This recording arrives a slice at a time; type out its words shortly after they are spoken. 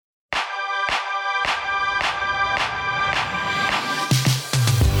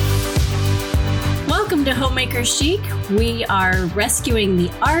to Homemaker Chic. We are rescuing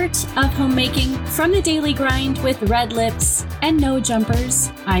the art of homemaking from the daily grind with red lips and no jumpers.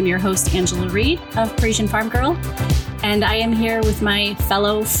 I'm your host, Angela Reed of Parisian Farm Girl, and I am here with my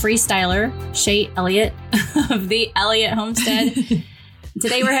fellow freestyler, Shay Elliott of the Elliott Homestead.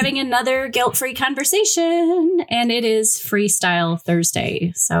 Today we're having another guilt-free conversation, and it is Freestyle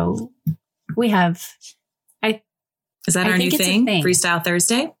Thursday. So we have... Is that our new thing? Freestyle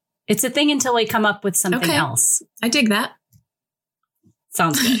Thursday? It's a thing until we come up with something else. I dig that.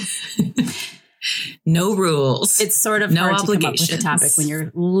 Sounds good. No rules. It's sort of hard to come up with a topic when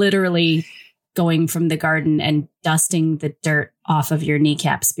you're literally going from the garden and dusting the dirt off of your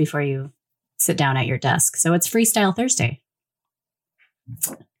kneecaps before you sit down at your desk. So it's Freestyle Thursday.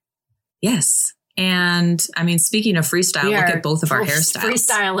 Yes. And I mean, speaking of freestyle, look at both of our hairstyles.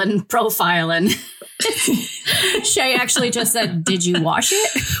 Freestyle and profiling. Shay actually just said, "Did you wash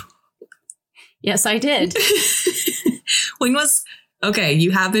it?" Yes, I did.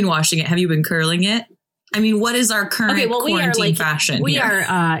 You have been washing it. Have you been curling it? I mean, what is our current quarantine fashion? We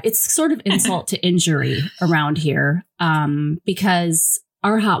are, it's sort of insult to injury around here because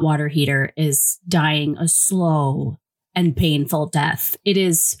our hot water heater is dying a slow and painful death. It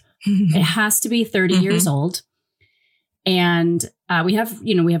has to be 30 years old. And we have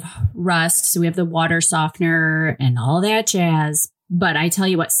rust. So we have the water softener and all that jazz. But I tell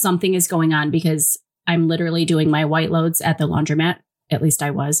you what, something is going on because I'm literally doing my white loads at the laundromat. At least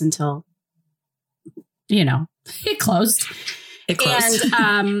I was until, it closed.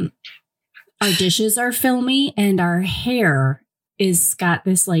 And our dishes are filmy and our hair is got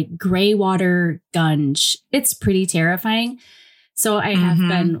this like gray water gunge. It's pretty terrifying. So I have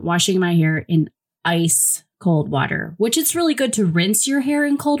been washing my hair in ice cold water, which it's really good to rinse your hair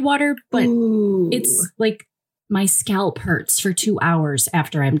in cold water. But it's like my scalp hurts for 2 hours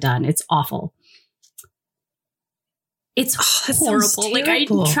after I'm done. It's awful. It's horrible. Like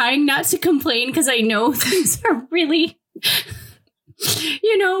I'm trying not to complain because I know things are really,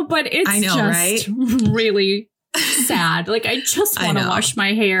 but it's really sad. Like I just want to wash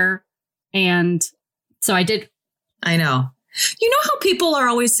my hair. And so I did. I know. You know how people are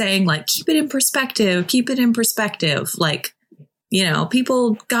always saying, like, keep it in perspective. Like,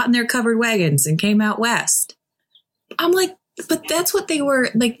 people got in their covered wagons and came out west. I'm like, but that's what they were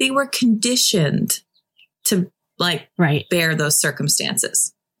like. They were conditioned to bear those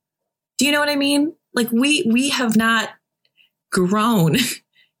circumstances. Do you know what I mean? Like we have not grown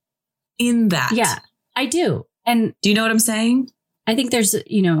in that. Yeah, I do. And do you know what I'm saying? I think there's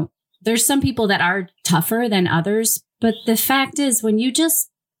some people that are tougher than others. But the fact is, when your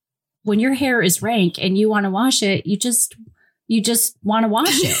hair is rank and you want to wash it, you just want to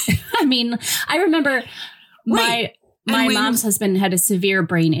wash it. I mean, I remember my mom's husband had a severe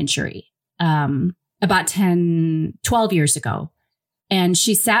brain injury about 12 years ago. And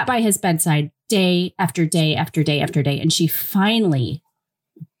she sat by his bedside day after day after day after day. And she finally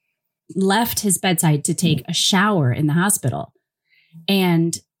left his bedside to take a shower in the hospital.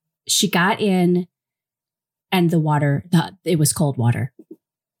 And she got in. And the water, it was cold water.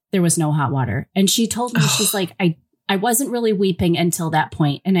 There was no hot water. And she told me, she's like, I wasn't really weeping until that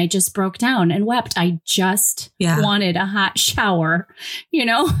point. And I just broke down and wept. I just wanted a hot shower,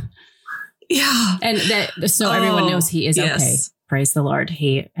 Yeah. And everyone knows he is okay. Praise the Lord.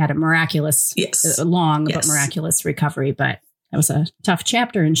 He had a miraculous, long but miraculous recovery. But that was a tough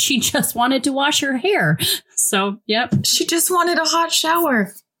chapter. And she just wanted to wash her hair. So, yep. She just wanted a hot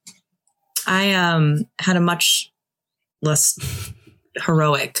shower. I had a much less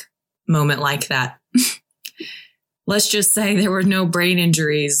heroic moment like that. Let's just say there were no brain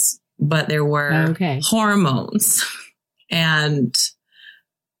injuries, but there were hormones. And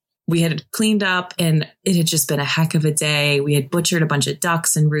we had cleaned up and it had just been a heck of a day. We had butchered a bunch of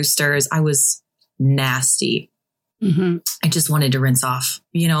ducks and roosters. I was nasty. I just wanted to rinse off,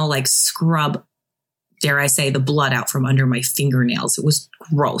 like scrub, dare I say, the blood out from under my fingernails. It was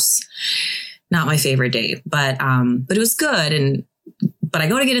gross. Not my favorite day, but it was good. But I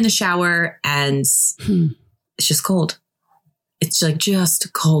go to get in the shower and it's just cold. It's like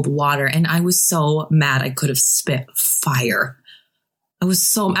just cold water. And I was so mad. I could have spit fire. I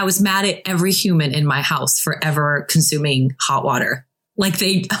was mad at every human in my house for ever consuming hot water. Like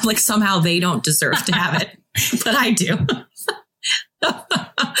somehow they don't deserve to have it, but I do.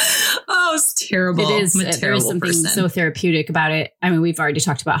 It's terrible. It is. There is something so therapeutic about it. I mean, we've already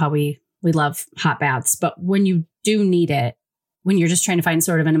talked about how we love hot baths, but when you do need it, when you're just trying to find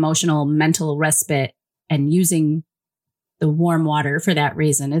sort of an emotional, mental respite and using the warm water for that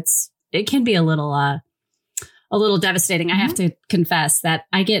reason, it can be a little devastating. I have to confess that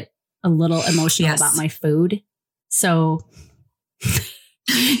I get a little emotional about my food. So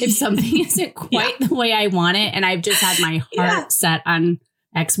if something isn't quite the way I want it, and I've just had my heart set on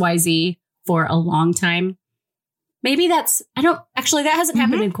XYZ for a long time, maybe that hasn't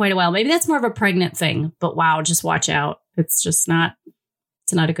happened in quite a while. Maybe that's more of a pregnant thing, but wow, just watch out. It's not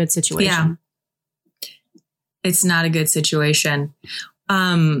a good situation. Yeah. It's not a good situation.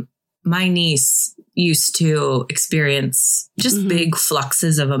 My niece used to experience just big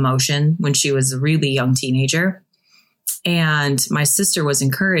fluxes of emotion when she was a really young teenager. And my sister was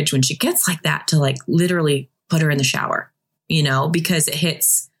encouraged when she gets like that to like literally put her in the shower, because it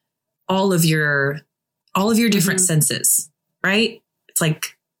hits all of your different senses, right? It's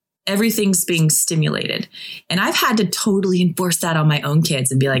like everything's being stimulated. And I've had to totally enforce that on my own kids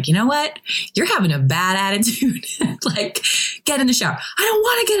and be like, you know what? You're having a bad attitude. Like, get in the shower. I don't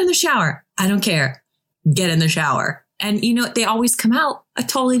want to get in the shower. I don't care. Get in the shower. And they always come out a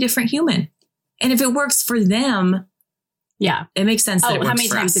totally different human. And if it works for them, it makes sense that it works how many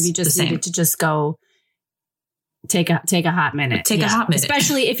for times us have you just needed to just go take a hot minute? Take a hot minute.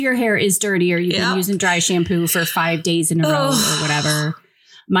 Especially if your hair is dirty or you've been using dry shampoo for 5 days in a row or whatever.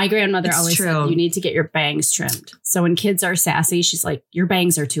 My grandmother always said you need to get your bangs trimmed. So when kids are sassy, she's like, your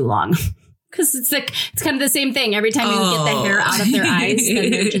bangs are too long. Because it's kind of the same thing. Every time you get the hair out of their eyes,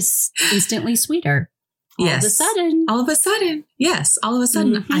 then they're just instantly sweeter. All of a sudden. Yes. All of a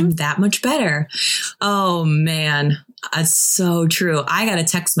sudden, I'm that much better. Oh, man. That's so true. I got a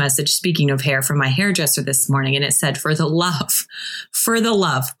text message, speaking of hair, from my hairdresser this morning, and it said, for the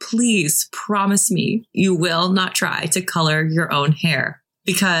love, please promise me you will not try to color your own hair,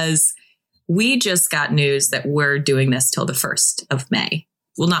 because we just got news that we're doing this till the 1st of May.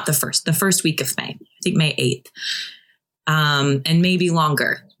 Well, not the first week of May. I think May 8th. And maybe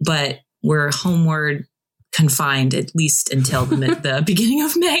longer, but we're homeward confined at least until the beginning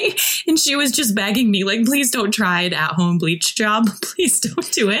of May. And she was just begging me, like, please don't try an at-home bleach job. Please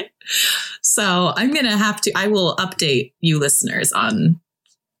don't do it. So I'm going to I will update you listeners on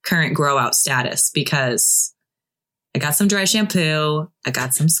current grow out status, because I got some dry shampoo. I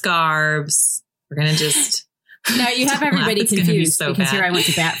got some scarves. We're going to just... Now you have everybody confused because here I went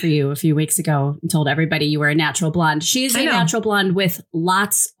to bat for you a few weeks ago and told everybody you were a natural blonde. She is a natural blonde with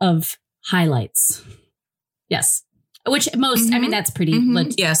lots of highlights. Yes. Which most, I mean, that's pretty.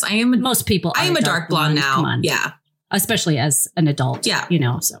 Yes, I am. Most people I am a dark blonde now. Come on. Yeah. Especially as an adult. Yeah.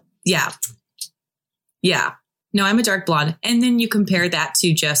 So. Yeah. Yeah. No, I'm a dark blonde. And then you compare that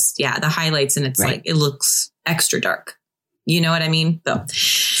to just, the highlights, and it's like, it looks extra dark. You know what I mean? So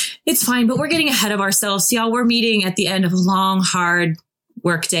it's fine, but we're getting ahead of ourselves. Y'all, we're meeting at the end of a long, hard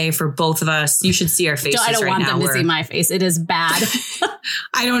work day for both of us. You should see our faces right now. I don't want them to see my face. It is bad.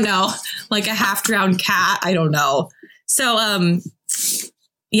 I don't know. Like a half-drowned cat. I don't know. So,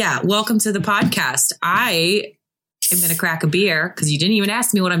 welcome to the podcast. I am going to crack a beer because you didn't even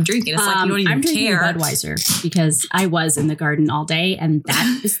ask me what I'm drinking. It's like you don't even I'm care. I'm drinking Budweiser because I was in the garden all day, and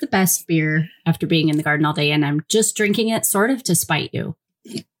that is the best beer after being in the garden all day. And I'm just drinking it sort of to spite you.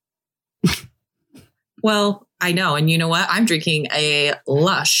 Well, I know. And you know what? I'm drinking a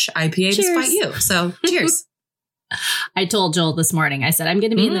Lush IPA to spite you. So cheers. I told Joel this morning, I said, I'm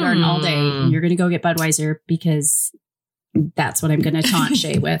going to be in the garden all day and you're going to go get Budweiser because that's what I'm going to taunt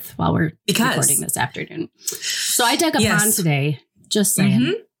Shay with while we're recording this afternoon. So I dug a pond today. Just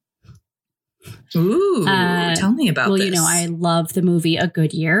saying. Ooh, tell me about this. Well, you know, I love the movie A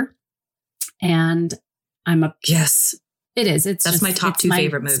Good Year. And I'm a... Yes. It is. That's my top 2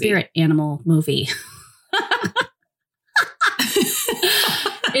 favorite movie. Spirit animal movie.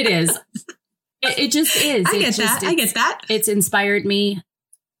 It is. It just is. I get that. It's inspired me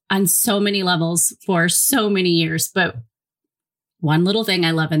on so many levels for so many years. But one little thing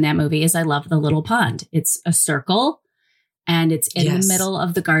I love in that movie is I love the little pond. It's a circle and it's in the middle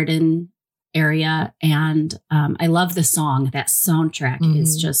of the garden area. And I love the song. That soundtrack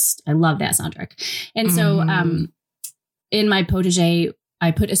is just, I love that soundtrack. And so in my potager,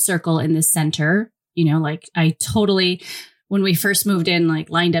 I put a circle in the center, you know, like I totally... When we first moved in, like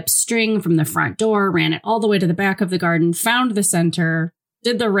lined up string from the front door, ran it all the way to the back of the garden, found the center,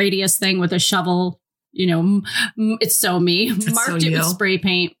 did the radius thing with a shovel. You know, it's so me. Marked it with spray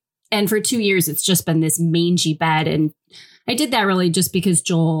paint. And for 2 years, it's just been this mangy bed. And I did that really just because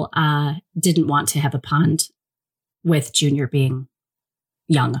Joel didn't want to have a pond with Junior being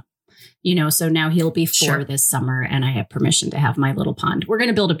young. You know, so now he'll be 4 this summer and I have permission to have my little pond. We're going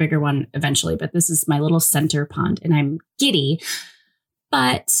to build a bigger one eventually, but this is my little center pond and I'm giddy.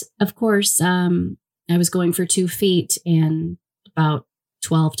 But of course, I was going for 2 feet and about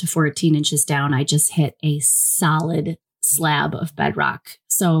 12 to 14 inches down, I just hit a solid slab of bedrock.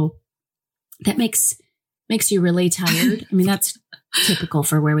 So that makes you really tired. I mean, that's typical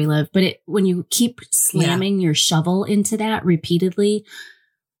for where we live, but when you keep slamming your shovel into that repeatedly,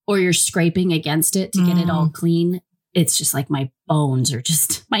 or you're scraping against it to get it all clean, it's just like my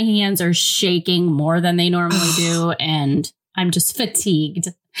hands are shaking more than they normally do. And I'm just fatigued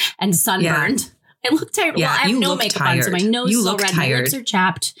and sunburned. I look tired. Yeah, well, I have no makeup on, so my nose is all red. My lips are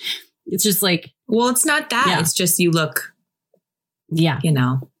chapped. It's just like, well, it's not that. Yeah. It's just you look,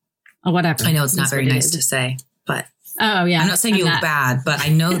 whatever. I know it's not very nice to say, but oh yeah, I'm not saying you look bad, but I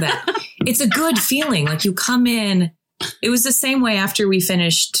know that it's a good feeling. Like you come in. It was the same way after we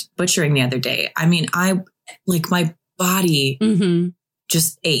finished butchering the other day. I mean, my body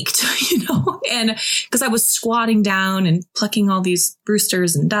just ached, and because I was squatting down and plucking all these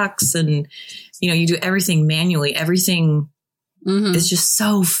roosters and ducks, and you do everything manually. Everything is just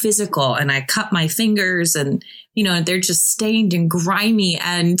so physical, and I cut my fingers, and they're just stained and grimy.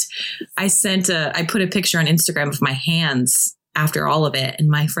 And I put a picture on Instagram of my hands after all of it, and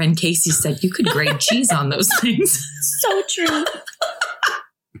my friend Casey said, "You could grate cheese on those things." So true.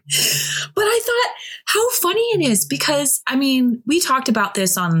 But I thought how funny it is, because I mean, we talked about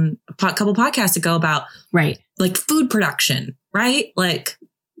this on a couple podcasts ago about like food production, right? Like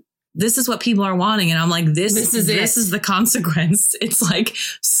this is what people are wanting. And I'm like, this is the consequence. It's like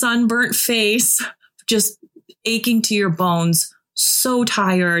sunburnt face, just aching to your bones, so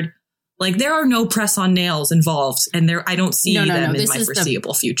tired. Like there are no press on nails involved, and I don't see them in my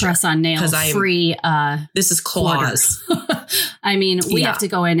foreseeable future. Press on nails free. This is claws. I mean, we have to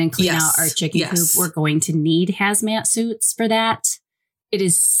go in and clean out our chicken coop. We're going to need hazmat suits for that. It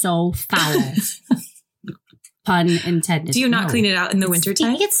is so foul. Pun intended. Do you not clean it out in the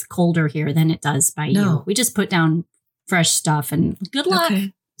wintertime? It gets colder here than it does by you. We just put down fresh stuff and good luck.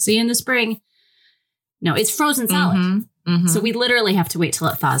 Okay. See you in the spring. No, it's frozen solid. So we literally have to wait till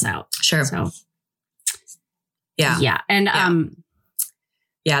it thaws out. Sure. So yeah. And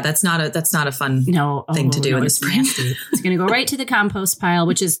that's not a fun thing to do in the spring. It's going to go right to the compost pile,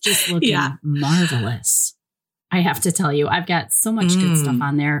 which is just looking marvelous. I have to tell you, I've got so much good stuff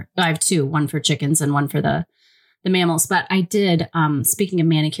on there. I have two, one for chickens and one for the mammals. But I did, speaking of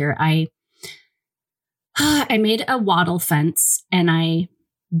manicure, I made a wattle fence, and I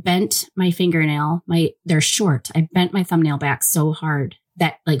bent my fingernail. They're short. I bent my thumbnail back so hard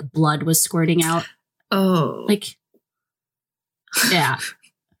that like blood was squirting out. Oh, like, yeah.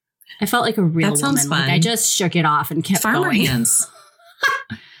 I felt like a real woman. Like I just shook it off and kept farmer going. Hands.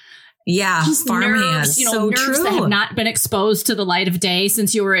 Yeah, just farm nerves, hands. So nerves true. that have not been exposed to the light of day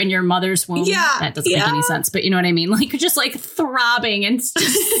since you were in your mother's womb. Yeah, that doesn't make any sense, but you know what I mean. Like just like throbbing and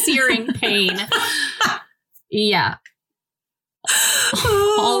just searing pain. Yeah.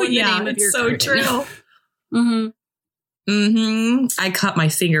 Oh, yeah, it's so true. I cut my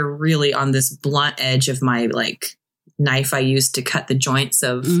finger really on this blunt edge of my like knife I used to cut the joints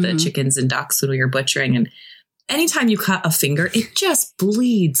of the chickens and ducks when we were butchering. And anytime you cut a finger, it just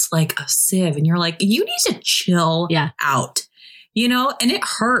bleeds like a sieve. And you're like, you need to chill out, and it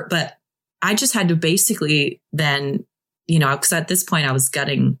hurt. But I just had to basically then, because at this point I was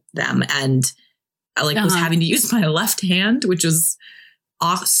gutting them, and I was having to use my left hand, which was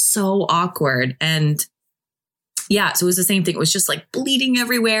so awkward. And so it was the same thing. It was just like bleeding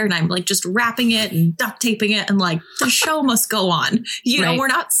everywhere, and I'm like just wrapping it and duct taping it, and like the show must go on. We're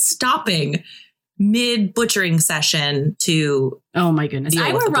not stopping mid butchering session to. Oh my goodness.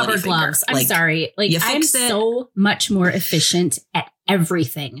 I wear rubber gloves. I'm sorry. Like I'm so much more efficient at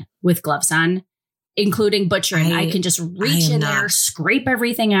everything with gloves on, including butchering. I can just reach in there, scrape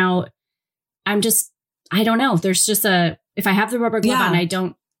everything out. I don't know. There's just if I have the rubber glove on, I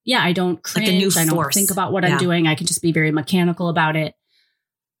don't cringe. Like a new I don't force. think about what I'm doing. I can just be very mechanical about it.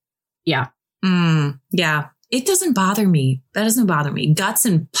 Yeah. Yeah. It doesn't bother me. That doesn't bother me. Guts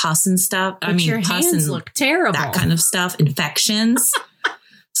and pus and stuff. But your pus hands and look terrible. That kind of stuff. Infections.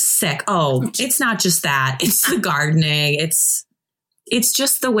 Sick. Oh, it's not just that. It's the gardening. It's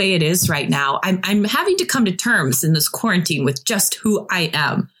just the way it is right now. I'm having to come to terms in this quarantine with just who I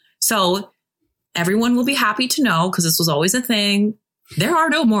am. So everyone will be happy to know, because this was always a thing. There are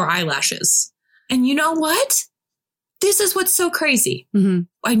no more eyelashes. And you know what? This is what's so crazy.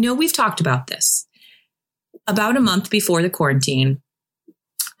 I know we've talked about this. About a month before the quarantine,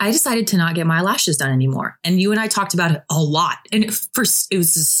 I decided to not get my lashes done anymore. And you and I talked about it a lot. And it was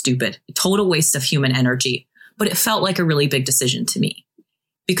just stupid, total waste of human energy. But it felt like a really big decision to me,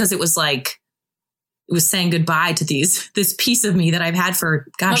 because it was saying goodbye to this piece of me that I've had for,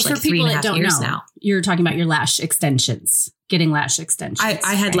 like 3.5 years now. You're talking about your lash extensions, getting lash extensions.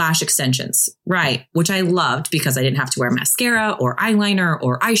 I had lash extensions, right, which I loved because I didn't have to wear mascara or eyeliner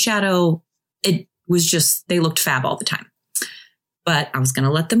or eyeshadow. it was just, they looked fab all the time. But I was going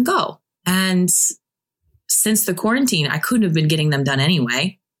to let them go. And since the quarantine, I couldn't have been getting them done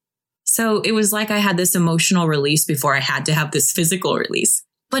anyway. So it was like I had this emotional release before I had to have this physical release.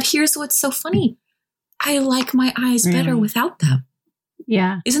 But here's what's so funny. I like my eyes better without them.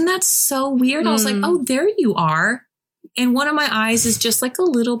 Yeah. Isn't that so weird? I was like, oh, there you are. And one of my eyes is just like a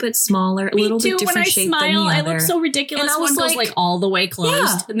little bit smaller, a little bit different shape than the other. I look so ridiculous. And I was one goes like all the way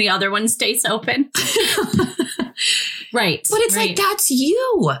closed and the other one stays open. Right. But it's like, that's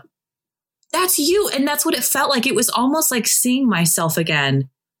you. That's you. And that's what it felt like. It was almost like seeing myself again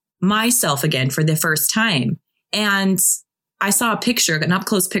for the first time. And I saw a picture, an up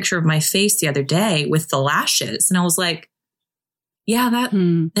close picture of my face the other day with the lashes. And I was like, yeah,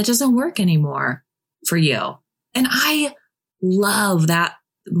 that doesn't work anymore for you. And I love that,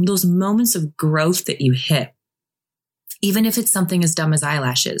 those moments of growth that you hit, even if it's something as dumb as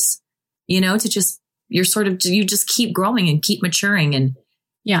eyelashes, you just keep growing and keep maturing and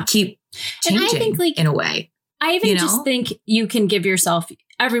keep changing. And I think, in a way. I even just think you can give yourself,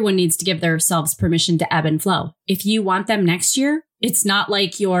 everyone needs to give themselves permission to ebb and flow. If you want them next year, it's not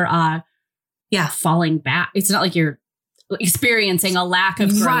like you're falling back. It's not like you're experiencing a lack of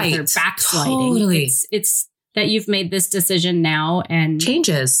growth or backsliding. Totally. It's that you've made this decision now and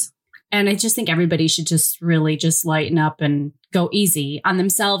changes. And I just think everybody should just really just lighten up and go easy on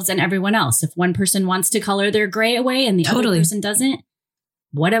themselves and everyone else. If one person wants to color their gray away and the other person doesn't,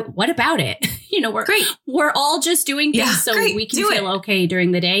 what about it? We're all just doing things so we can feel okay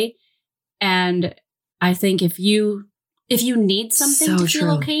during the day. And I think if you need something to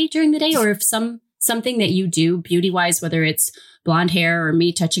feel okay during the day, or if something that you do beauty wise, whether it's blonde hair or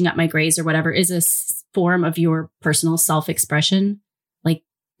me touching up my grays or whatever, is a form of your personal self-expression, like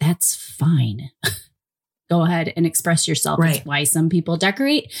that's fine. Go ahead and express yourself. Right. It's why some people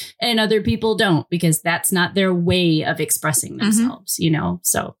decorate and other people don't, because that's not their way of expressing themselves,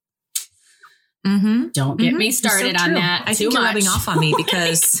 So don't get me started on that. I think you're rubbing off on me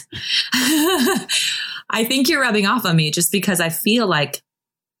because I think you're rubbing off on me just because I feel like,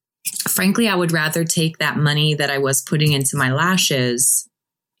 frankly, I would rather take that money that I was putting into my lashes.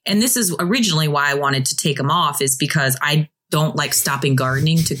 And this is originally why I wanted to take them off, is because I don't like stopping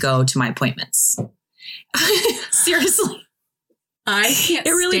gardening to go to my appointments. Seriously. I can't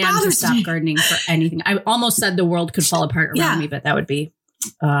stand to stop gardening for anything. I almost said the world could fall apart around me, but that would be,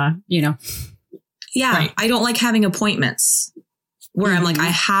 Yeah. Right. I don't like having appointments where I'm like, I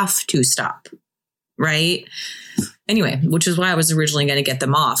have to stop. Right. Anyway, which is why I was originally going to get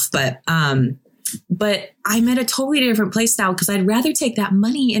them off. But I'm at a totally different place now because I'd rather take that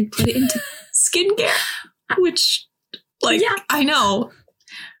money and put it into skincare, which I know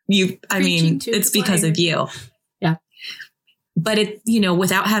it's because of you. Yeah. But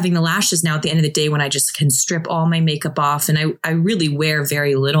without having the lashes now at the end of the day, when I just can strip all my makeup off, and I really wear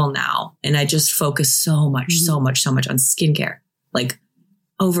very little now. And I just focus so much on skincare, like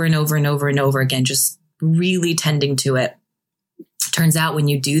over and over and over and over again, just really tending to it. Turns out when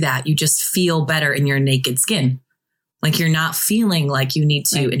you do that, you just feel better in your naked skin. Like you're not feeling like you need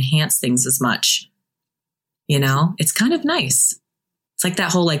to enhance things as much. It's kind of nice. It's like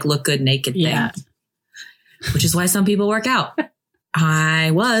that whole look good naked thing, which is why some people work out.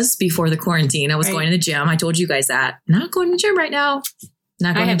 I was before the quarantine. I was going to the gym. I told you guys that. Not going to the gym right now.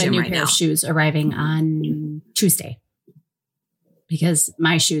 Not going to the gym right now. I have a new pair of shoes arriving on Tuesday because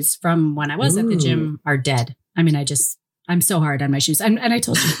my shoes from when I was at the gym are dead. I mean, I'm so hard on my shoes. And I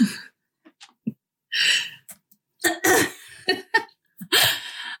told you.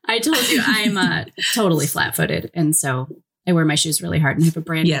 I told you I'm totally flat-footed. And so I wear my shoes really hard and have a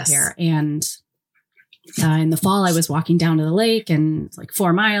brand new pair. And in the fall, I was walking down to the lake and it's like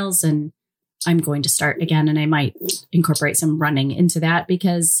 4 miles, and I'm going to start again. And I might incorporate some running into that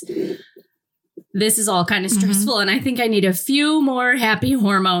because this is all kind of stressful. And I think I need a few more happy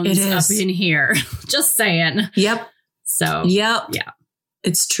hormones up in here. Just saying. Yep. So, yeah,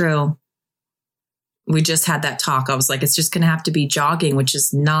 it's true. We just had that talk. I was like, it's just going to have to be jogging, which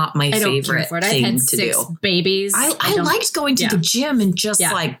is not my favorite thing to do. Babies. I liked going to the gym and just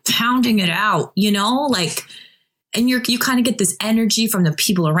pounding it out, and you kind of get this energy from the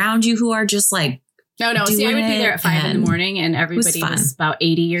people around you who are just like, no. See, I would be there at 5 in the morning and everybody was about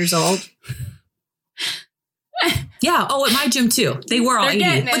 80 years old. Yeah. Oh, at my gym too. They were all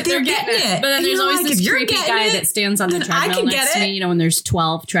 80, but they're getting it. But then there's always this creepy guy that stands on the treadmill next to me. When there's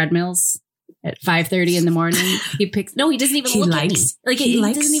 12 treadmills at 5:30 in the morning, he picks. No, he doesn't even look at me. He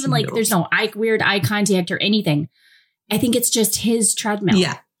doesn't even there's no weird eye contact or anything. I think it's just his treadmill.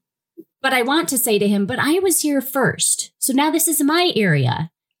 Yeah. But I want to say to him, but I was here first. So now this is my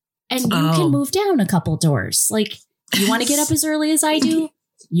area. And you can move down a couple doors. Like, you want to get up as early as I do,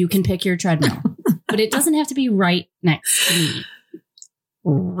 you can pick your treadmill. But it doesn't have to be right next to me.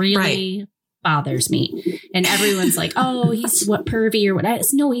 Really bothers me. And everyone's like, oh, he's what, pervy or what?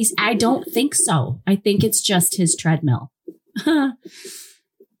 No, I don't think so. I think it's just his treadmill.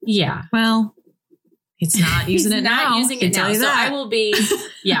 Yeah. Well, it's not using it now. Not using it now. So I will be,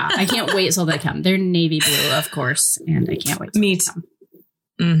 I can't wait till they come. They're navy blue, of course. And I can't wait till they come.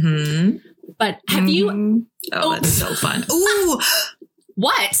 Mm-hmm. But have you? Oh, that's so fun. Ooh.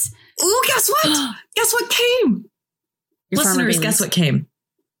 What? Ooh, guess what? Guess what came? Listeners, guess what came?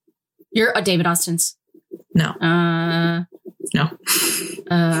 You're David Austin's. No. No.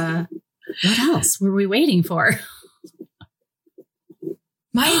 What else were we waiting for?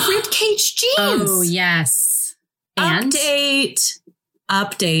 My ribcage jeans. Oh, yes. And?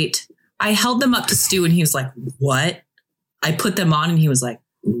 Update. I held them up to Stu and he was like, what? I put them on and he was like,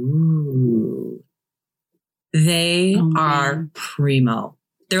 ooh. They are primo.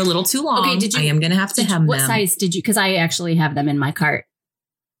 They're a little too long. Okay, I am going to have to hem them. What size did you? Because I actually have them in my cart.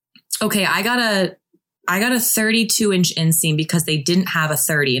 Okay, I got a 32-inch inseam because they didn't have a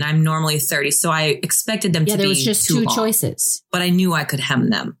 30 and I'm normally 30. So I expected them to be there was just two choices. But I knew I could hem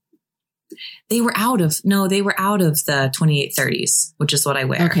them. They were out of the 28-30s, which is what I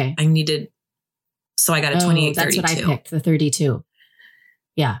wear. Okay. So I got a 28-32. That's what I picked, the 32.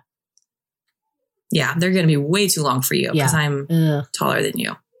 Yeah. Yeah, they're going to be way too long for you because I'm taller than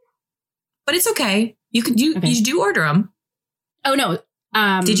you. But it's okay. You do order them. Oh, no.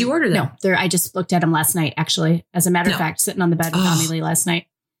 Did you order them? No, I just looked at them last night, actually. As a matter of fact, sitting on the bed with Amelie last night.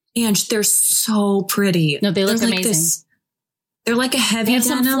 And they're so pretty. No, they look amazing. They're like a heavy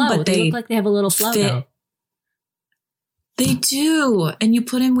denim, but they look like they have a little flow, though. They do. And you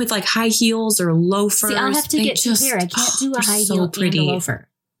put them with like high heels or loafers. See, I'll have to get two pair. I can't do a high heel and a loafer.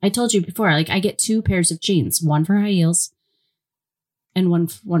 I told you before, like I get two pairs of jeans, one for high heels and one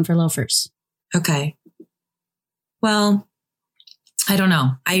for loafers. Okay. Well, I don't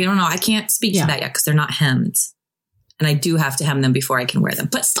know. I can't speak to that yet because they're not hemmed. And I do have to hem them before I can wear them.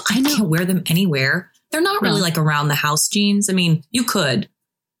 But still, I can't wear them anywhere. They're not really like around the house jeans. I mean, you could,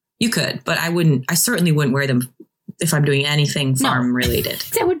 but I certainly wouldn't wear them if I'm doing anything farm related.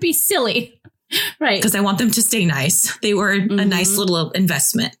 That would be silly. Right. Because I want them to stay nice. They were a nice little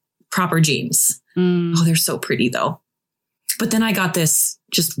investment. Proper jeans. Oh, they're so pretty though. But then I got this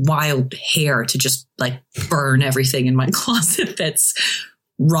just wild hair to just like burn everything in my closet that's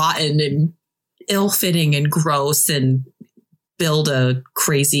rotten and ill-fitting and gross and build a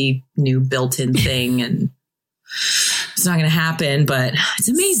crazy new built-in thing. And it's not going to happen, but it's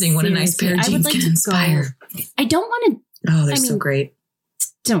amazing what a nice pair of jeans can inspire. I don't want to. Oh, they're so great.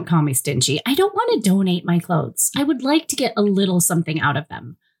 Don't call me stingy. I don't want to donate my clothes. I would like to get a little something out of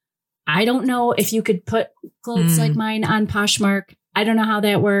them. I don't know if you could put clothes like mine on Poshmark. I don't know how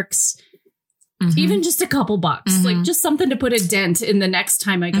that works. Even just a couple bucks, like just something to put a dent in the next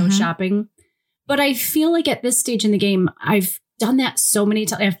time I go shopping. But I feel like at this stage in the game, I've done that so many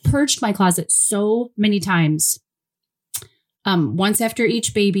times. I've purged my closet so many times. Once after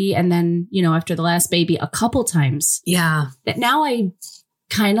each baby. And then, after the last baby, a couple times. Yeah. That now I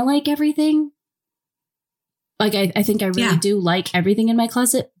kind of like everything. Like, I think I really do like everything in my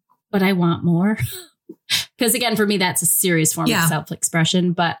closet, but I want more. Because again, for me, that's a serious form of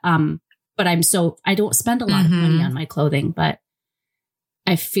self-expression. But I don't spend a lot of money on my clothing, but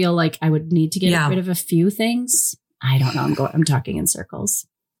I feel like I would need to get rid of a few things. I don't know. I'm talking in circles,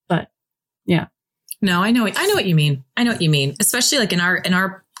 but yeah. No, I know what you mean. Especially like in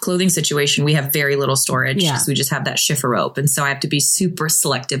our clothing situation, we have very little storage because we just have that shiffer rope. And so I have to be super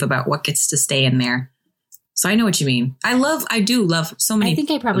selective about what gets to stay in there. So I know what you mean. I do love so many. I think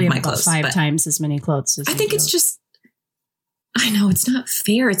I probably have about 5 times as many clothes as I think it's just, I know it's not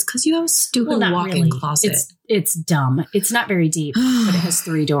fair. It's because you have a stupid walk-in closet. It's dumb. It's not very deep, but it has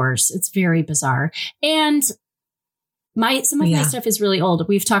 3 doors. It's very bizarre. And some of my stuff is really old.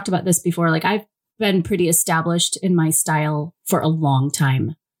 We've talked about this before. Like I've been pretty established in my style for a long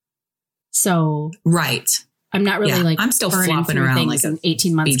time. So I'm not really I'm still flopping around like in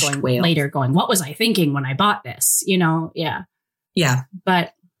 18 months later going, what was I thinking when I bought this? Yeah. Yeah.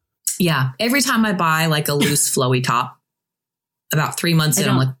 But every time I buy like a loose flowy top, about 3 months in,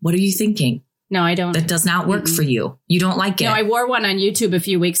 I'm like, what are you thinking? No, I don't. That does not work for you. You don't like it. No, I wore one on YouTube a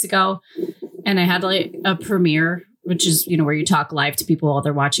few weeks ago and I had like a premiere, which is, where you talk live to people while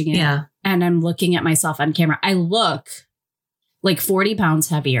they're watching it. Yeah. And I'm looking at myself on camera. I look like 40 pounds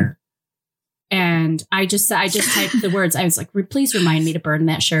heavier. And I just typed the words. I was like, please remind me to burn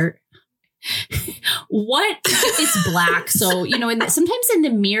that shirt. what is black? So, sometimes in the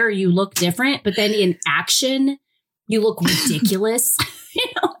mirror you look different, but then in action you look ridiculous.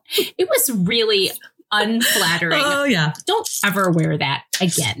 It was really unflattering. Oh, yeah. Don't ever wear that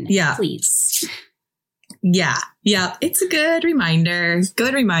again. Yeah. Please. Yeah. Yeah. It's a good reminder.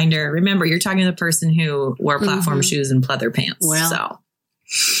 Good reminder. Remember, you're talking to the person who wore platform shoes and pleather pants. Well,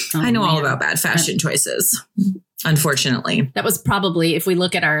 so I know all about bad fashion choices, unfortunately. That was probably, if we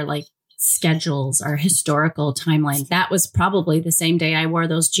look at our schedules, our historical timeline, that was probably the same day I wore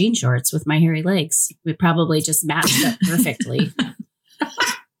those jean shorts with my hairy legs. We probably just matched up perfectly.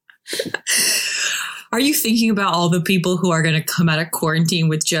 Are you thinking about all the people who are going to come out of quarantine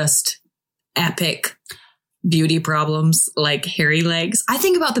with just epic beauty problems like hairy legs? I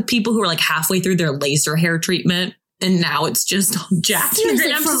think about the people who are halfway through their laser hair treatment and now it's just all jacked.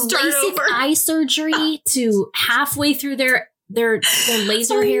 Seriously, from LASIK eye surgery to halfway through their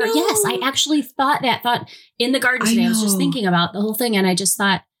laser hair. No. Yes, I actually thought in the garden today. I was just thinking about the whole thing and I just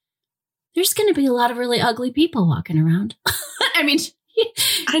thought there's going to be a lot of really ugly people walking around. I mean,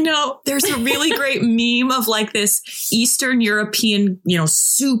 I know. There's a really great meme of this Eastern European,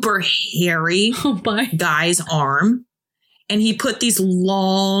 super hairy guy's arm. And he put these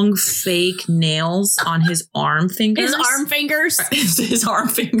long fake nails on his arm fingers. His arm fingers? His arm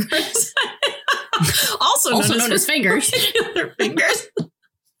fingers. also known as fingers. Their fingers.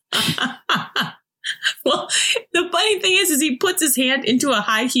 Well, the funny thing is he puts his hand into a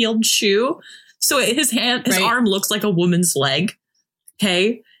high-heeled shoe. So his arm looks like a woman's leg.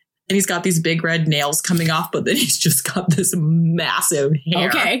 Okay. And he's got these big red nails coming off, but then he's just got this massive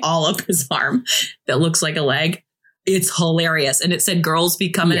hair all up his arm that looks like a leg. It's hilarious. And it said girls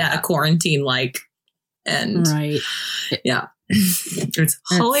be coming out of quarantine and yeah. It's hilarious.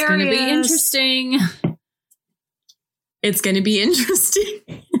 It's going to be interesting. It's going to be interesting.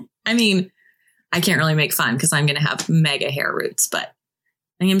 I mean, I can't really make fun because I'm going to have mega hair roots, but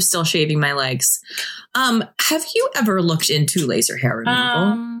I am still shaving my legs. Have you ever looked into laser hair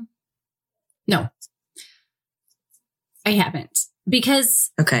removal? No, I haven't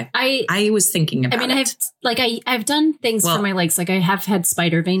because I was thinking about it. I've done things for my legs. I have had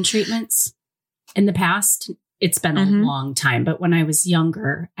spider vein treatments in the past. It's been a long time, but when I was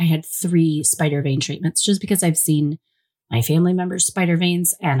younger, I had 3 spider vein treatments just because I've seen my family members' spider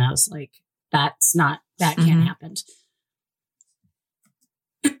veins. And I was like, that can't happen.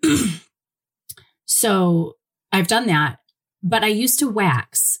 So I've done that, but I used to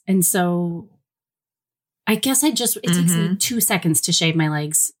wax. And so I guess it takes me 2 seconds to shave my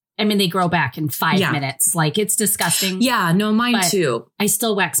legs. I mean, they grow back in 5 minutes. It's disgusting. Yeah, no, mine too. I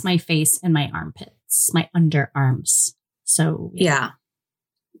still wax my face and my armpits, my underarms. So yeah.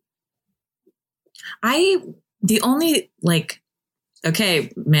 The only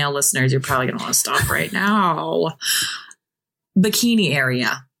male listeners, you're probably going to want to stop right now. Bikini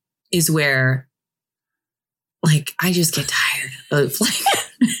area is where I just get tired of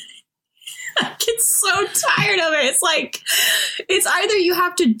I get so tired of it. It's either you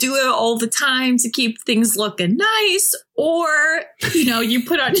have to do it all the time to keep things looking nice, or you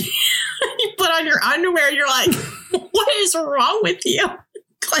put on your underwear and you're like, what is wrong with you?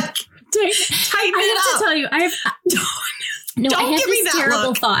 Tighten it up. To tell you, I have this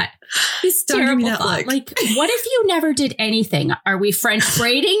terrible thought. This terrible thought. What if you never did anything? Are we French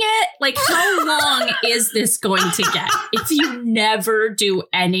braiding it? How long is this going to get if you never do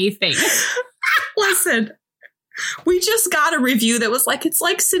anything? Listen, we just got a review that was it's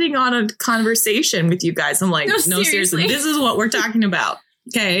like sitting on a conversation with you guys. I'm like, no, seriously, this is what we're talking about.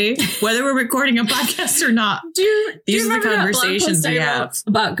 Okay, whether we're recording a podcast or not, these are the conversations we have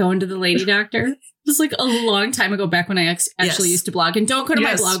about going to the lady doctor. It was a long time ago, back when I actually used to blog. And don't go to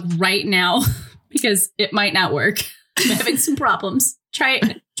my blog right now because it might not work. I'm having some problems. Try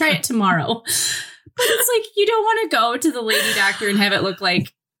it tomorrow. But it's you don't want to go to the lady doctor and have it look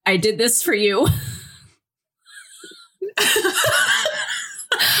like I did this for you.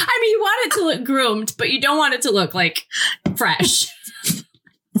 I mean, you want it to look groomed, but you don't want it to look fresh.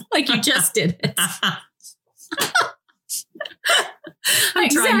 You just did it. I'm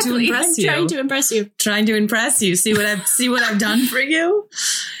trying to impress you. Trying to impress you. See what I've done for you?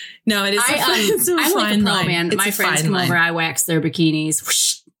 No, it is I'm like a pro, man. My friends come over, I wax their bikinis.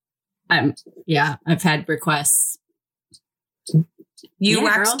 Whoosh. I've had requests. Do you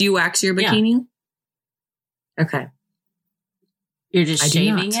wax your bikini? Yeah. Okay. You're just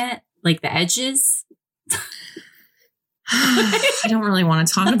shaving it? The edges? I don't really want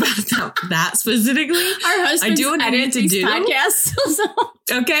to talk about that specifically. Our husbands I do what I need to do. Podcasts, so.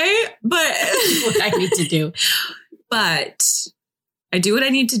 Okay, but what I need to do. But I do what I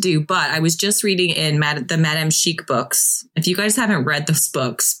need to do, but I was just reading in the Madame Chic books. If you guys haven't read those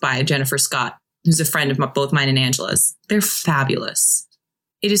books by Jennifer Scott, who's a friend of both mine and Angela's, they're fabulous.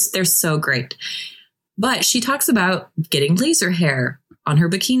 They're so great. But she talks about getting laser hair on her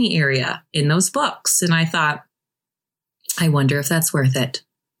bikini area in those books. And I thought, I wonder if that's worth it.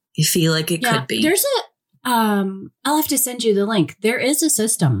 I feel like it could be. There's I'll have to send you the link. There is a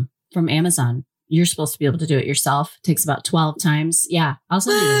system from Amazon. You're supposed to be able to do it yourself. It takes about 12 times. Yeah, I'll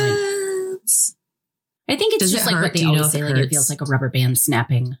send you the link. I think it's just like what they always say, like it feels like a rubber band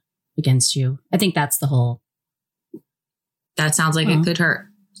snapping against you. I think that's the whole. That sounds like it could hurt.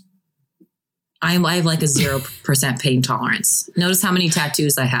 I have like a 0% pain tolerance. Notice how many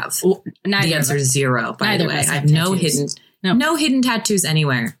tattoos I have. Well, the answer is 0, by the way. I have no hidden tattoos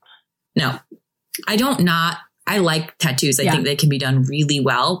anywhere. No, I don't I like tattoos. I think they can be done really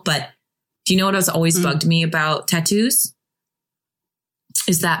well. But do you know what has always bugged me about tattoos?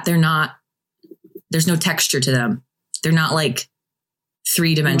 Is that there's no texture to them. They're not like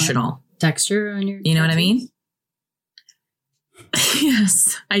 3-dimensional. Texture on your You know what I mean?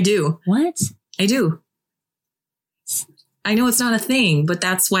 Yes, I do. What? I do. I know it's not a thing, but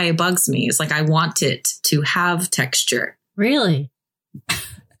that's why it bugs me. It's like I want it to have texture. Really?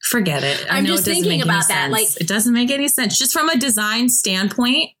 Forget it. I'm just thinking about that. Like, it doesn't make any sense. Just from a design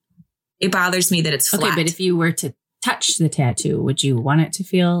standpoint, it bothers me that it's flat. Okay, but if you were to touch the tattoo, would you want it to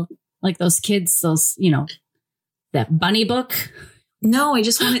feel like those kids, that bunny book? No, I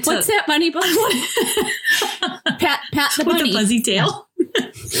just want it to. What's that bunny book? pat the bunny. With the fuzzy tail.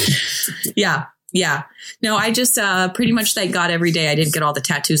 Yeah. No, I just pretty much thank God every day I didn't get all the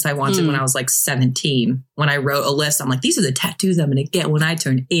tattoos I wanted when I was like 17. When I wrote a list, I'm like, these are the tattoos I'm going to get when I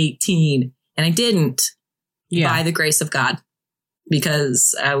turn 18. And I didn't by the grace of God,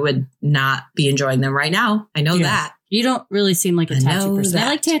 because I would not be enjoying them right now. I know that. You don't really seem like a tattoo person. I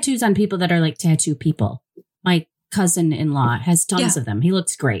like tattoos on people that are like tattoo people. My cousin-in-law has tons of them. He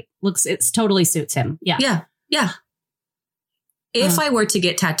looks great. It totally suits him. Yeah. If I were to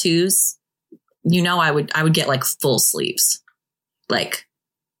get tattoos, I would get like full sleeves, like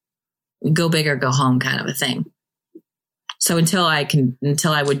go big or go home kind of a thing. So until I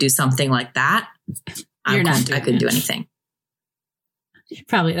would do something like that, I couldn't do anything.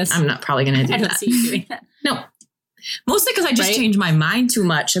 I'm not probably going to do that. I don't see you doing that. No. Mostly because I just change my mind too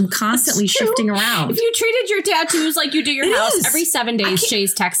much. I'm constantly shifting around. If you treated your tattoos like you do your house, every 7 days,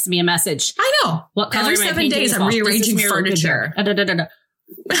 Chase texts me a message. I know. What color every 7 days, I'm rearranging furniture.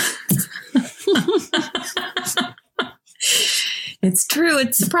 It's true.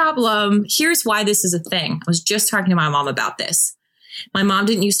 It's a problem. Here's why this is a thing. I was just talking to my mom about this. My mom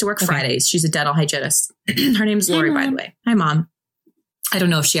didn't used to work Fridays. She's a dental hygienist. Her name is Lori, by the way. Hi, Mom. I don't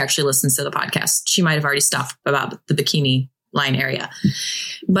know if she actually listens to the podcast. She might have already stopped about the bikini line area.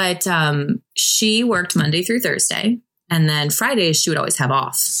 But she worked Monday through Thursday. And then Fridays she would always have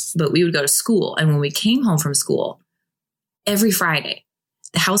off. But we would go to school. And when we came home from school, every Friday,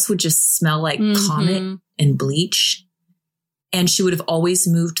 the house would just smell like Comet and bleach. And she would have always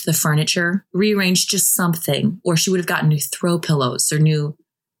moved the furniture, rearranged just something. Or she would have gotten new throw pillows or new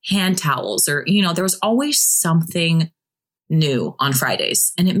hand towels. Or, there was always something new on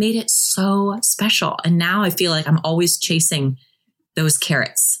Fridays, and it made it so special. And now I feel like I'm always chasing those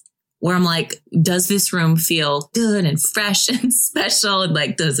carrots where I'm like, does this room feel good and fresh and special? And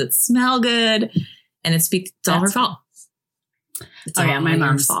like, does it smell good? And it's all her fault. My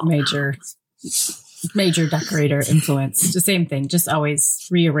mom's major decorator influence. The same thing, just always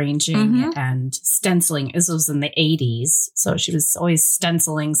rearranging and stenciling. This was in the 80s. So she was always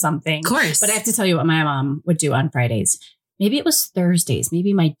stenciling something. Of course. But I have to tell you what my mom would do on Fridays. Maybe it was Thursdays.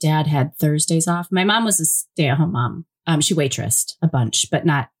 Maybe my dad had Thursdays off. My mom was a stay-at-home mom. She waitressed a bunch, but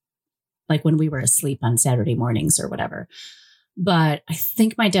not like when we were asleep on Saturday mornings or whatever. But I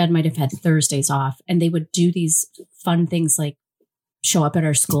think my dad might have had Thursdays off, and they would do these fun things like show up at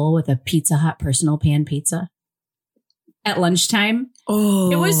our school with a Pizza Hut personal pan pizza at lunchtime.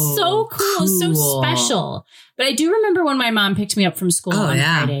 Oh, it was so cool. So special. But I do remember when my mom picked me up from school on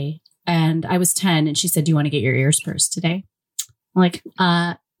Friday, and I was 10, and she said, do you want to get your ears pierced today? I'm like,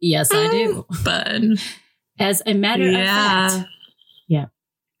 yes, I do. Fun. As a matter of fact. Yeah.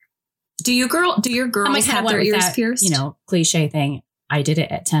 Do your girls have their ears pierced? Cliche thing. I did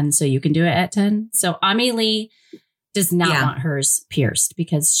it at 10, so you can do it at 10. So Ami Lee does not want hers pierced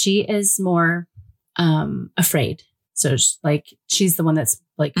because she is more afraid. So she's the one that's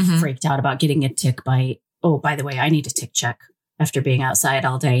freaked out about getting a tick bite. Oh, by the way, I need a tick check after being outside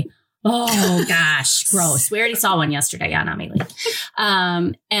all day. Oh gosh, gross. We already saw one yesterday on Amelie.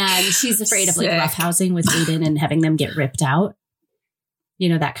 And she's afraid of rough housing with Aiden and having them get ripped out.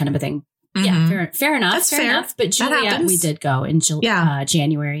 that kind of a thing. Mm-hmm. Yeah, fair enough. That's fair enough. But Juliet, we did go in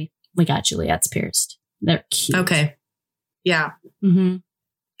January. We got Juliet's pierced. They're cute. Okay. Yeah. Mm-hmm.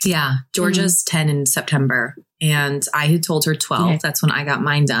 Yeah. Georgia's 10 in September. And I had told her 12. Okay. That's when I got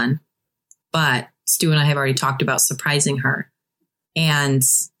mine done. But Stu and I have already talked about surprising her and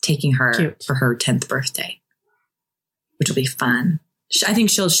taking her for her 10th birthday, which will be fun. I think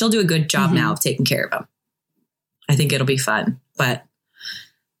she'll do a good job now of taking care of him. I think it'll be fun. But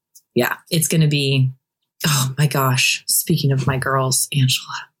yeah, it's going to be, oh my gosh. Speaking of my girls,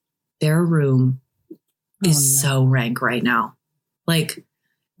 Angela, their room is so rank right now. Like,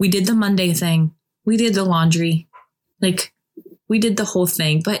 we did the Monday thing. We did the laundry. Like, we did the whole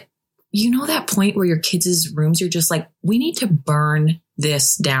thing. But you know that point where your kids' rooms, you're just like, we need to burn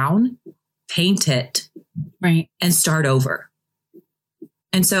this down, paint it, right, and start over.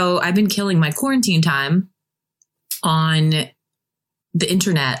 And so I've been killing my quarantine time on the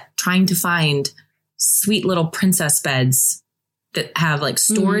internet trying to find sweet little princess beds that have like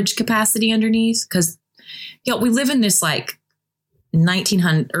storage capacity underneath. Because, we live in this like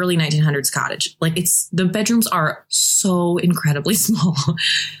early 1900s cottage. Like, the bedrooms are so incredibly small.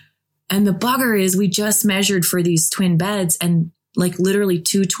 And the bugger is we just measured for these twin beds, and like literally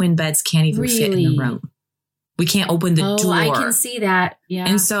 2 twin beds can't even fit in the room. We can't open the door. I can see that. Yeah.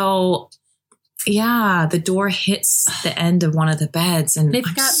 And so, the door hits the end of one of the beds, and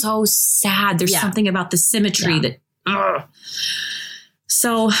I'm so sad. There's something about the symmetry that,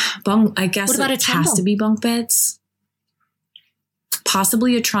 So I guess it has to be bunk beds.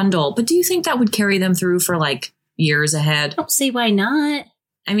 Possibly a trundle. But do you think that would carry them through for like years ahead? I don't see why not.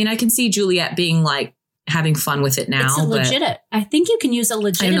 I mean, I can see Juliet being like having fun with it now. It's a legitimate. I think you can use a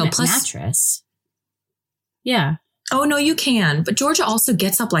legitimate mattress. Yeah. Oh, no, you can. But Georgia also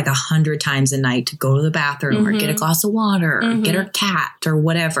gets up like 100 times a night to go to the bathroom or get a glass of water or get her cat or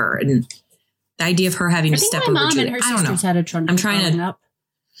whatever. And the idea of her having to step over Juliet. And her sisters had a trundle. I'm trying to. Up.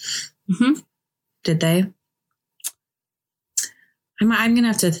 Did they? I'm going to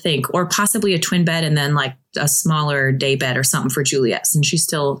have to think, or possibly a twin bed and then like a smaller day bed or something for Juliet, since she's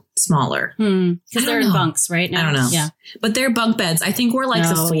still smaller. Because they're in bunks right now. I don't know. Yeah. But they're bunk beds. I think we're like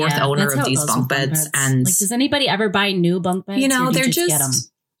the fourth owner of these bunk beds. And like, does anybody ever buy new bunk beds? They're just get them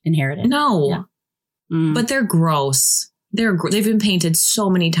inherited. No, but they're gross. They've been painted so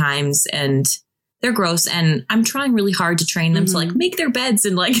many times and they're gross. And I'm trying really hard to train them to like make their beds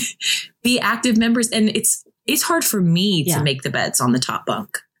and like be active members. And it's hard for me to make the beds on the top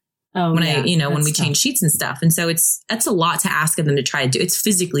bunk. Oh, when when we change sheets and stuff. And so that's a lot to ask of them to try to do. It's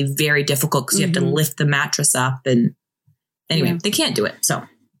physically very difficult because you have to lift the mattress up. And anyway, they can't do it. So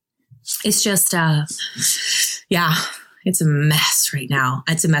it's just, it's a mess right now.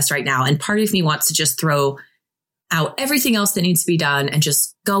 It's a mess right now. And part of me wants to just throw out everything else that needs to be done and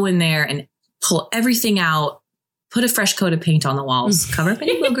just go in there and pull everything out, put a fresh coat of paint on the walls, cover up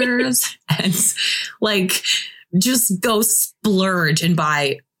any boogers, and like just go splurge and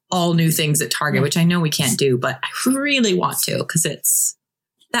buy all new things at Target, which I know we can't do, but I really want to, because it's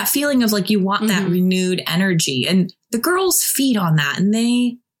that feeling of like you want that renewed energy. And the girls feed on that, and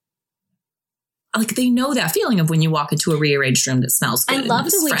they know that feeling of when you walk into a rearranged room that smells good. I love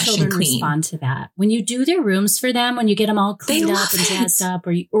the way children respond to that. When you do their rooms for them, when you get them all cleaned up and jazzed up,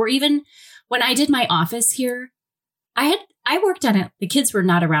 or even when I did my office here, I worked on it. The kids were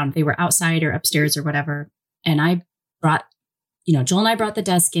not around. They were outside or upstairs or whatever. And I brought, Joel and I brought the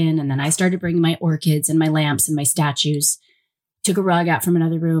desk in, and then I started bringing my orchids and my lamps and my statues, took a rug out from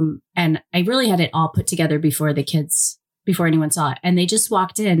another room. And I really had it all put together before anyone saw it. And they just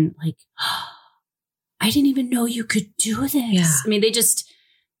walked in like, oh, I didn't even know you could do this. Yeah. I mean,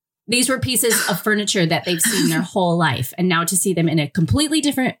 these were pieces of furniture that they've seen their whole life. And now to see them in a completely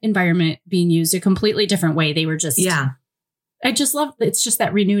different environment being used a completely different way, they were just, I just love, it's just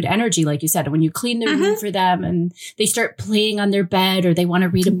that renewed energy. Like you said, when you clean their room for them and they start playing on their bed, or they want to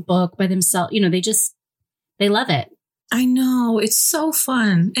read a book by themselves, they love it. I know. It's so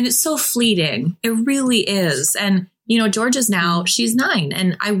fun. And it's so fleeting. It really is. And, Georgia's now, she's 9,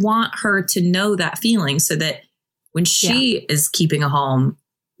 and I want her to know that feeling so that when she is keeping a home,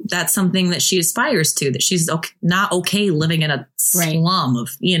 that's something that she aspires to, that she's not okay living in a slum of,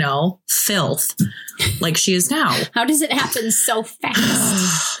 filth like she is now. How does it happen so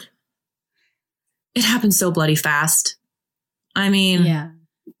fast? It happened so bloody fast. I mean,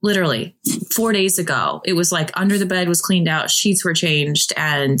 literally 4 days ago, it was like under the bed was cleaned out, sheets were changed,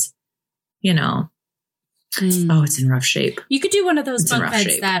 and, it's in rough shape. You could do one of those bunk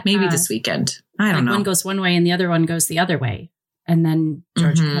beds that maybe this weekend. I don't know. One goes one way and the other one goes the other way. And then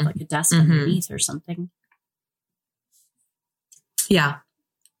George can have like a desk underneath or something. Yeah.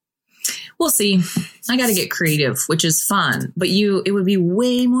 We'll see. I got to get creative, which is fun. But it would be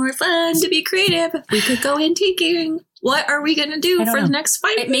way more fun to be creative. We could go antiquing. What are we going to do for the next 5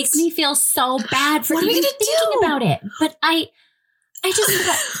 minutes? It makes me feel so bad for even thinking about it. But I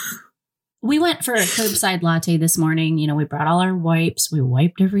just we went for a curbside latte this morning. You know, we brought all our wipes. We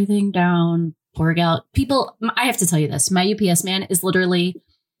wiped everything down. Poor gal. People, I have to tell you this. My UPS man is literally,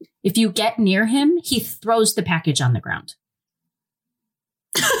 if you get near him, he throws the package on the ground.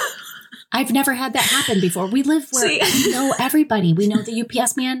 I've never had that happen before. We live where we know everybody. We know the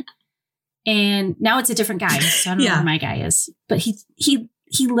UPS man. And now it's a different guy. So I don't know where my guy is. But he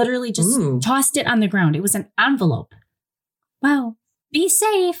literally just tossed it on the ground. It was an envelope. Wow. Be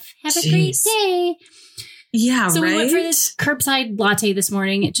safe. Have a great day. Yeah, so we went for this curbside latte this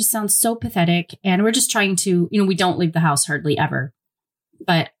morning. It just sounds so pathetic. And we're just trying to, we don't leave the house hardly ever.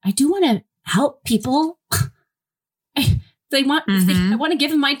 But I do want to help people. They want, I want to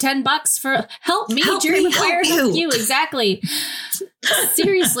give them my $10 for help me, Jerry McGuire, help you. Exactly.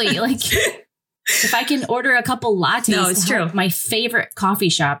 Seriously. Like, if I can order a couple lattes to help my favorite coffee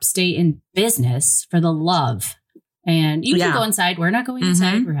shop stay in business, for the love. And you can go inside. We're not going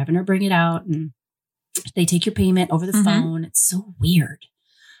inside. We're having her bring it out. And they take your payment over the phone. It's so weird.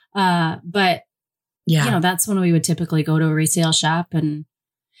 But, that's when we would typically go to a resale shop. And,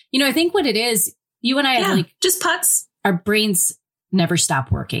 I think what it is, you and I have just putts. Our brains never stop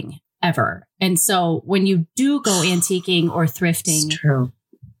working ever. And so when you do go antiquing or thrifting,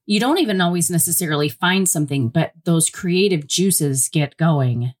 you don't even always necessarily find something, but those creative juices get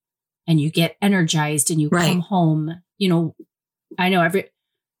going and you get energized and you come home, I know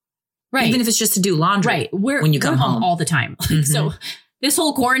even if it's just to do laundry when you come home all the time. So this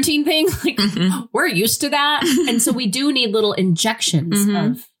whole quarantine thing, we're used to that. And so we do need little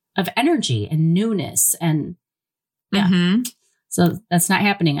injections of energy and newness and so that's not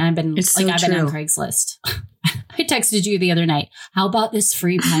happening. I've been on Craigslist. I texted you the other night. How about this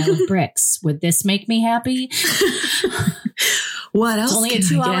free pile of bricks? Would this make me happy? What else? It's only a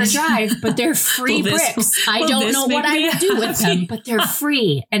 2-hour drive, but they're free bricks. I don't know what I would do with them, but they're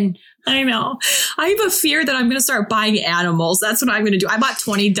free. And I know. I have a fear that I'm going to start buying animals. That's what I'm going to do. I bought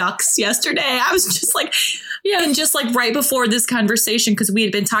 20 ducks yesterday. I was just like, and just like right before this conversation, because we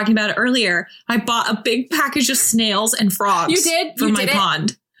had been talking about it earlier, I bought a big package of snails and frogs. You did? For my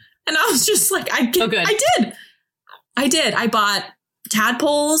pond. And I was just like, I did. I bought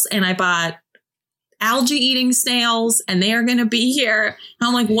tadpoles and I bought algae eating snails, and they are going to be here.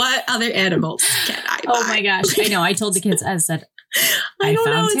 I'm like, what other animals can I buy? Oh my gosh. I know. I told the kids, I said, I don't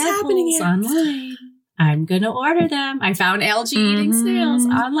know what's happening here. Online. I'm going to order them. I found algae eating snails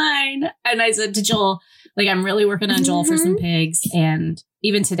online. And I said to Joel, like, I'm really working on Joel for some pigs. And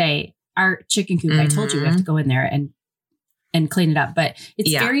even today, our chicken coop, I told you we have to go in there and clean it up. But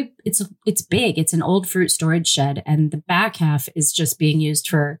it's it's big. It's an old fruit storage shed. And the back half is just being used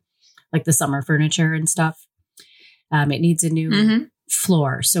for like the summer furniture and stuff. It needs a new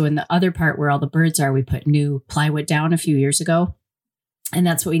floor. So in the other part where all the birds are, we put new plywood down a few years ago. And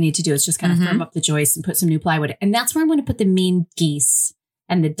that's what we need to do is just kind of firm up the joists and put some new plywood. And that's where I'm going to put the mean geese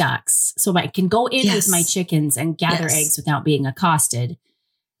and the ducks. So I can go in with my chickens and gather eggs without being accosted.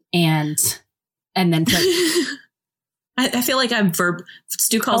 And then put... I feel like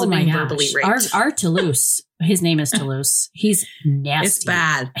Stu calls it being verbally raped. Our Toulouse, his name is Toulouse. He's nasty. It's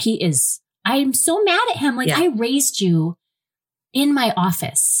bad. He is. I'm so mad at him. Like, I raised you in my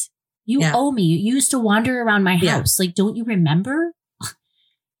office. You owe me. You used to wander around my house. Like, don't you remember?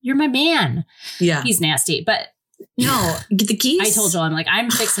 You're my man. Yeah. He's nasty. But no, the geese. I told Joel, I'm like,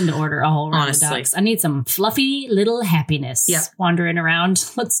 I'm fixing to order a whole round of ducks. I need some fluffy little happiness wandering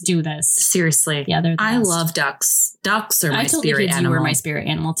around. Let's do this. Seriously. Yeah, they're the best. I love ducks. Ducks are my spirit animal. I told the kids you were my spirit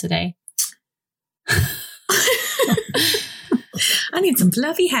animal today. I need some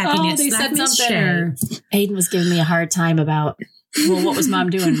fluffy happiness. Oh, they said something. Aiden was giving me a hard time about, well, what was mom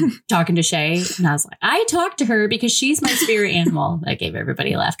doing? Talking to Shay. And I was like, I talked to her because she's my spirit animal. That gave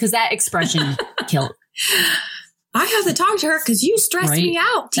everybody a laugh because that expression killed. I have to talk to her because you stressed me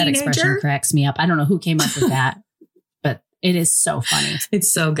out, teenager. That expression cracks me up. I don't know who came up with that, but it is so funny.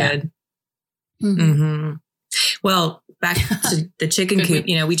 It's so good. Yeah. Well, back to the chicken coop.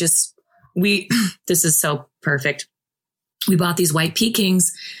 You know, this is so perfect. We bought these white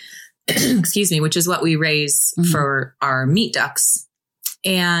Pekings, excuse me, which is what we raise for our meat ducks.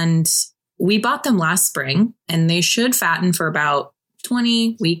 And we bought them last spring and they should fatten for about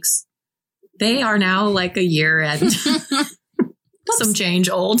 20 weeks. They are now like a year and some change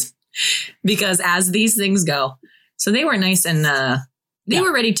old because as these things go. So they were nice and they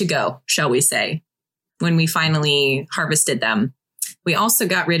were ready to go, shall we say, when we finally harvested them. We also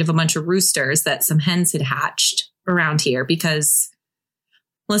got rid of a bunch of roosters that some hens had hatched around here because,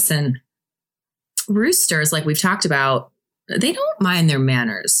 listen, roosters, like we've talked about, they don't mind their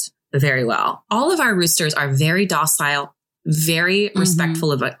manners very well. All of our roosters are very docile, very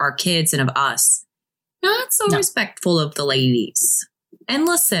respectful of our kids and of us. Not so respectful of the ladies. And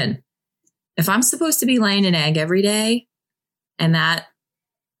listen, if I'm supposed to be laying an egg every day and that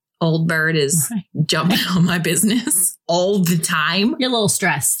old bird is jumping on my business all the time, you're a little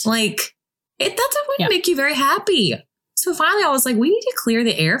stressed. Like, that wouldn't make you very happy. So finally I was like, we need to clear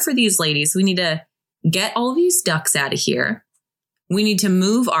the air for these ladies. We need to get all these ducks out of here. We need to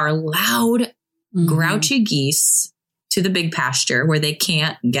move our loud, grouchy geese to the big pasture where they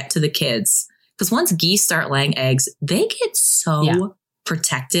can't get to the kids. Because once geese start laying eggs, they get so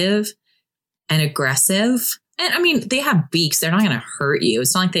protective and aggressive. And I mean, they have beaks. They're not going to hurt you.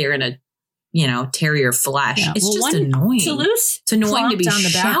 It's not like they're going to, tear your flesh. Yeah. It's just annoying. It's annoying to be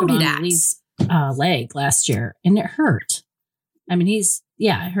shouted at. Lee's leg last year, and it hurt. I mean,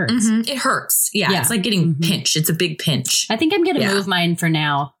 it hurts. It hurts. Yeah. It's like getting pinched. It's a big pinch. I think I'm going to move mine for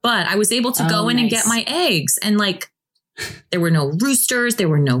now. But I was able to go in and get my eggs. And like, there were no roosters. There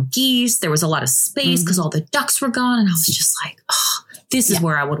were no geese. There was a lot of space because all the ducks were gone. And I was just like, oh, this is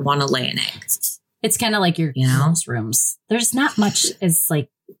where I would want to lay an egg. It's kind of like your girls' rooms. There's not much as like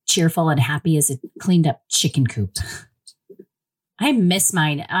cheerful and happy as a cleaned up chicken coop. I miss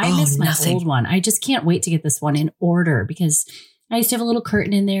mine. I miss my old one. I just can't wait to get this one in order because I used to have a little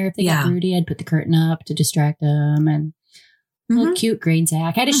curtain in there. If they got broody, I'd put the curtain up to distract them, and a little cute grain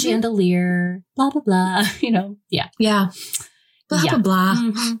sack. I had a chandelier, blah, blah, blah, Yeah. Blah, blah,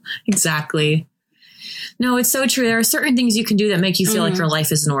 blah. Exactly. No, it's so true. There are certain things you can do that make you feel like your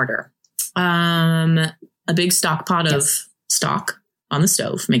life is in order. A big stock pot of stock on the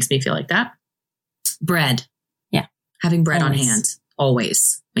stove makes me feel like that. Bread. Yeah. Having bread on hand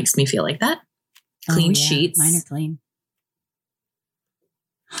always makes me feel like that. Clean sheets. Mine are clean.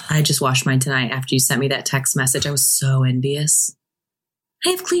 I just washed mine tonight after you sent me that text message. I was so envious. I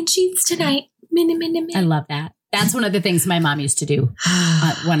have clean sheets tonight. I love that. That's one of the things my mom used to do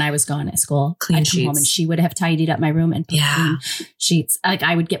when I was gone at school. I'd come home and she would have tidied up my room and put clean sheets. Like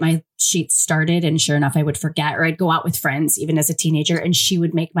I would get my sheets started, and sure enough, I would forget, or I'd go out with friends, even as a teenager, and she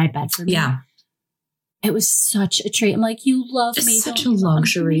would make my bed for me. Yeah. It was such a treat. I'm like, you love me. It's such a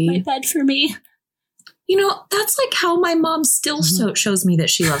luxury. Make my bed for me. That's like how my mom still shows me that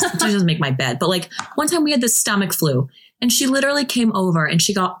she loves me. She doesn't make my bed. But like one time we had this stomach flu, and she literally came over and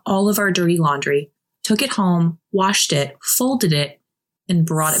she got all of our dirty laundry, took it home, washed it, folded it, and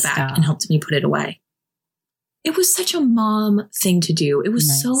brought it back and helped me put it away. It was such a mom thing to do. It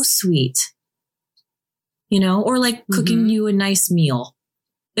was so sweet. Or like cooking you a nice meal.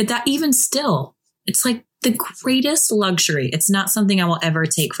 But that even still, it's like the greatest luxury. It's not something I will ever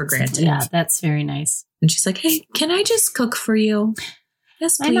take for granted. Yeah, that's very nice. And she's like, hey, can I just cook for you?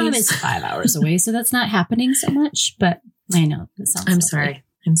 Yes, please. My mom is 5 hours away, so that's not happening so much, but I know. I'm sorry.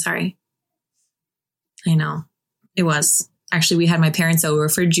 I know. It was. Actually, we had my parents over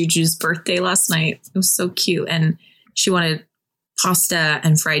for Juju's birthday last night. It was so cute. And she wanted pasta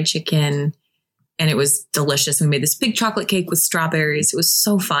and fried chicken. And it was delicious. We made this big chocolate cake with strawberries. It was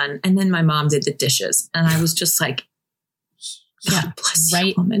so fun. And then my mom did the dishes. And I was just like, God bless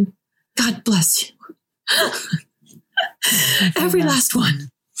you, woman. God bless you. Every last one.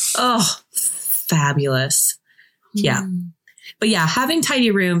 Oh, fabulous. Yeah. But yeah, having tidy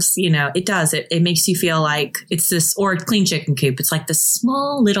rooms, it does. It makes you feel like it's this, or a clean chicken coop. It's like this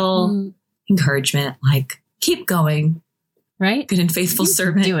small little encouragement, like keep going. Right? Good and faithful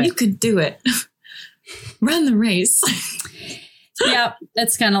servant. You could do it. Run the race. Yep.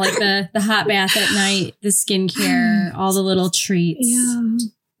 That's kind of like the hot bath at night, the skincare, all the little treats,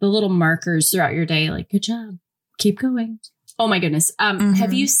 the little markers throughout your day. Like, good job. Keep going. Oh my goodness.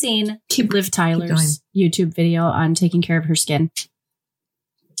 Have you seen Liv Tyler's YouTube video on taking care of her skin?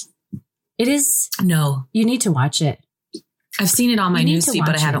 It is. No. You need to watch it. I've seen it on my newsfeed,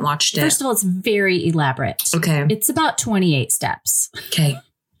 but I haven't watched it. First of all, it's very elaborate. Okay. It's about 28 steps. Okay.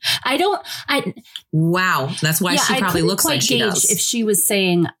 Wow. That's why she probably looks like she does. If she was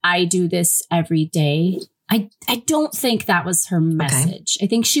saying, I do this every day, I don't think that was her message. Okay. I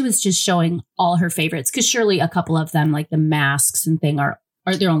think she was just showing all her favorites, because surely a couple of them, like the masks and thing, are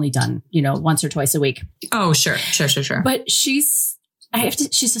they're only done, once or twice a week. Oh, sure. But she's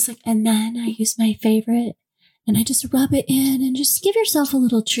just like, and then I use my favorite and I just rub it in and just give yourself a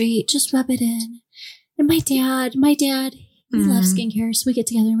little treat. Just rub it in. And my dad, he loves skincare. So we get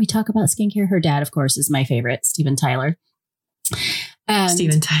together and we talk about skincare. Her dad, of course, is my favorite, Steven Tyler. And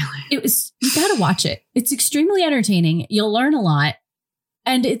Steven Tyler. You got to watch it. It's extremely entertaining. You'll learn a lot.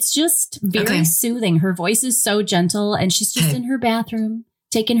 And it's just very soothing. Her voice is so gentle and she's just in her bathroom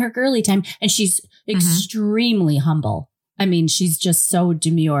taking her girly time. And she's extremely humble. I mean, she's just so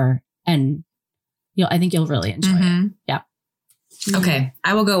demure and I think you'll really enjoy it. Yeah. Okay.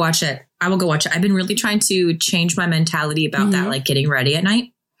 I will go watch it. I've been really trying to change my mentality about that, like getting ready at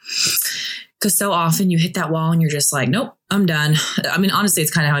night. Because so often you hit that wall and you're just like, nope, I'm done. I mean, honestly,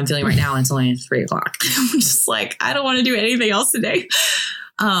 it's kind of how I'm feeling right now. And it's only 3:00. I'm just like, I don't want to do anything else today.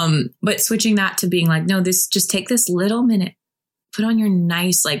 But switching that to being like, no, just take this little minute, put on your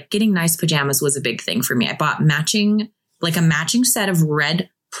nice, like getting nice pajamas was a big thing for me. I bought a matching set of red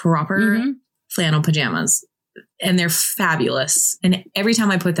proper flannel pajamas. And they're fabulous. And every time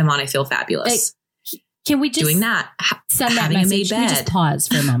I put them on, I feel fabulous. Can we just doing that? Send that message? Can we just pause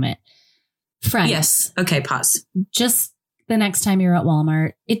for a moment? Friends. Yes. Okay. Pause. Just the next time you're at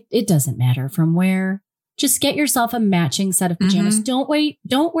Walmart, it doesn't matter from where. Just get yourself a matching set of pajamas. Don't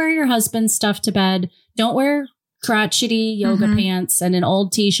wear your husband's stuff to bed. Don't wear crotchety yoga pants and an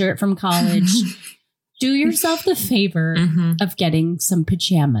old t-shirt from college. Do yourself the favor of getting some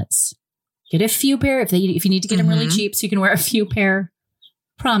pajamas. Get a few pair if you need to get them really cheap so you can wear a few pair.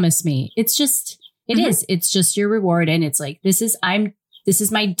 Promise me. It's just, it's just your reward. And it's like, this is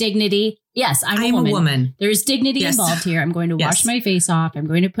my dignity. Yes, I'm a woman. There's dignity involved here. I'm going to wash my face off. I'm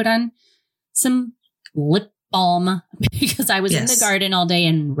going to put on some lip balm because I was in the garden all day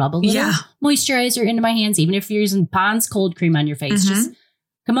and rub a little moisturizer into my hands. Even if you're using Pond's cold cream on your face, just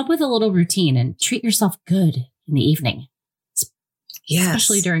come up with a little routine and treat yourself good in the evening.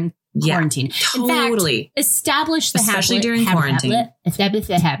 Especially during quarantine. Totally. In fact, establish the habit. Especially during quarantine. Establish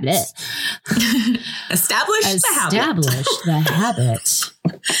the habit. Establish the habit.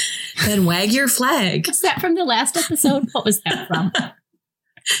 Then wag your flag. Was that from the last episode? What was that from?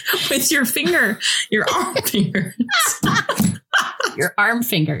 With your finger, your arm fingers. Your arm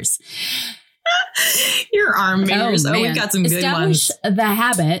fingers. Your arm fingers. Oh, we've got some good ones. Establish the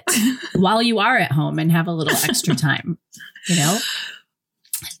habit while you are at home and have a little extra time,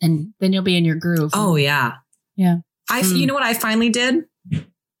 And then you'll be in your groove. Oh, yeah. Yeah. You know what I finally did?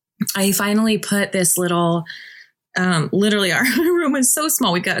 I finally put this little, literally our room is so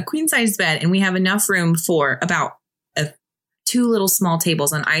small. We've got a queen size bed and we have enough room for about 2 little small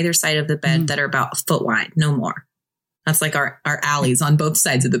tables on either side of the bed that are about a foot wide, no more. That's like our alleys on both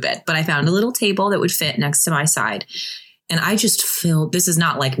sides of the bed. But I found a little table that would fit next to my side. And I just filled, this is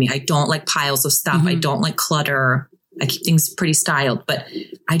not like me. I don't like piles of stuff. I don't like clutter. I keep things pretty styled, but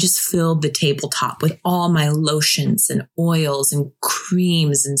I just filled the tabletop with all my lotions and oils and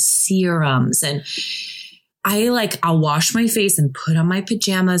creams and serums. And I'll wash my face and put on my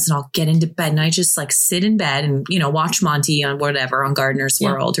pajamas and I'll get into bed and I just like sit in bed and, watch Monty on whatever on Gardener's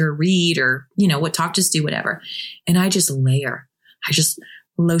World or read or, what Talk Just Do, whatever. And I just layer. I just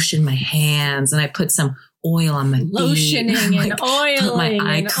lotion my hands and I put some oil on my feet. Lotioning and oiling put my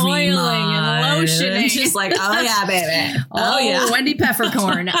eye cream on, and lotioning. And just like, oh yeah, baby. Oh yeah. Wendy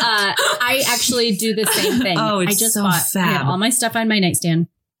Peppercorn. I actually do the same thing. Oh, it's I just so bought fab. I have all my stuff on my nightstand.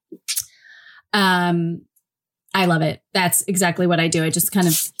 I love it. That's exactly what I do. I just kind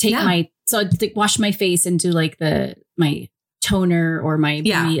of take I wash my face into like my toner or my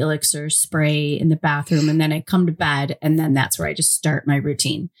beauty elixir spray in the bathroom. And then I come to bed and then that's where I just start my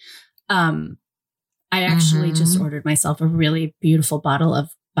routine. I actually just ordered myself a really beautiful bottle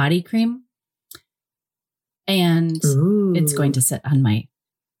of body cream and it's going to sit on my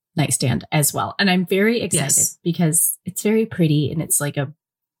nightstand as well. And I'm very excited because it's very pretty and it's like a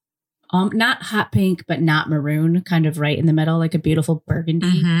not hot pink, but not maroon, kind of right in the middle, like a beautiful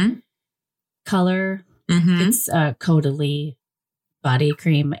burgundy color. It's a Caudalie body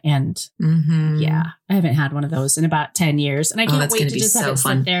cream. And I haven't had one of those in about 10 years. And I can't wait to just have it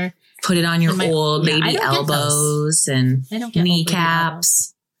sit there. Put it on your old lady elbows and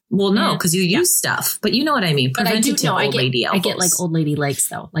kneecaps. Well, no, because you use stuff, but you know what I mean. Preventative old lady elbows. I get like old lady legs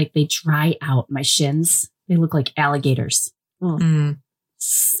though. Like they dry out my shins. They look like alligators.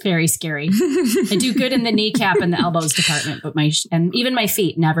 It's very scary. I do good in the kneecap and the elbows department, but and even my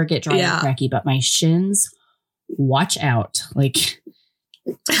feet never get dry and cracky, but my shins, watch out. Like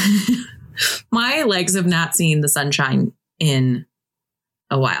my legs have not seen the sunshine in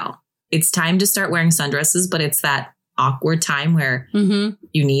a while. It's time to start wearing sundresses, but it's that awkward time where you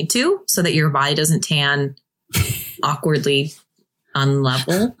need to so that your body doesn't tan awkwardly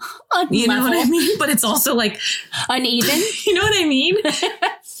unlevel. You know what I mean? But it's also like uneven. You know what I mean?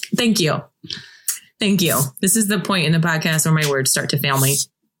 Thank you. This is the point in the podcast where my words start to fail me.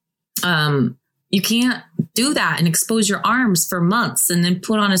 You can't do that and expose your arms for months and then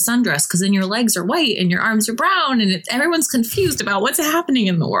put on a sundress because then your legs are white and your arms are brown and everyone's confused about what's happening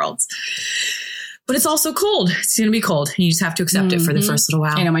in the world. But it's also cold. It's going to be cold. And you just have to accept it for the first little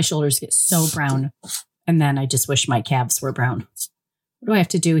while. I know my shoulders get so brown. And then I just wish my calves were brown. What do I have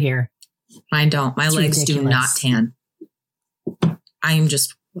to do here? Mine don't. My legs ridiculous. Do not tan.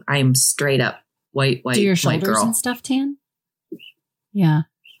 I am straight up white do your shoulders white girl. And stuff tan? Yeah.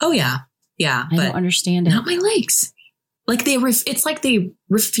 Oh, yeah. Yeah. I don't understand it. Not my legs. Like it's like they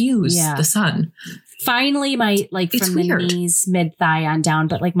refuse the sun. Finally, my from the knees, mid thigh on down,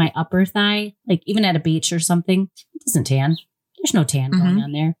 but like my upper thigh, like even at a beach or something, it doesn't tan. There's no tan going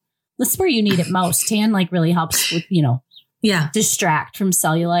on there. That's where you need it most. Tan like really helps with, distract from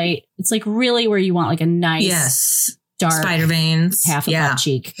cellulite. It's like really where you want like a nice dark spider veins, half a butt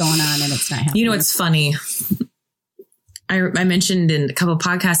cheek going on, and it's not happening. You know, it's funny. I mentioned in a couple of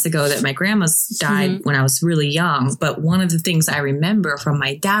podcasts ago that my grandma's died when I was really young. But one of the things I remember from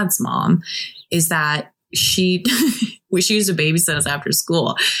my dad's mom is that she used to babysit us after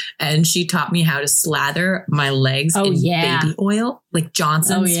school, and she taught me how to slather my legs in baby oil, like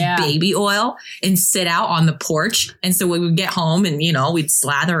Johnson's baby oil, and sit out on the porch. And so when we would get home and, we'd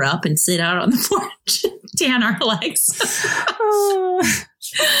slather up and sit out on the porch, tan our legs.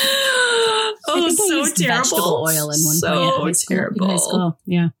 So terrible. Vegetable oil in one point. So terrible. In high school.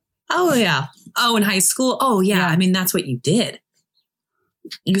 Yeah. Oh, yeah. Oh, in high school. Oh, yeah. I mean, that's what you did.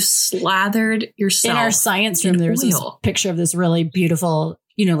 You slathered yourself. In our science room, there was this picture of this really beautiful,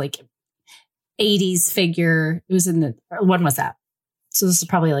 like 80s figure. It was when was that? So this is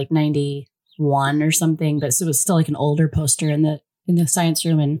probably like 91 or something, but it was still like an older poster in the science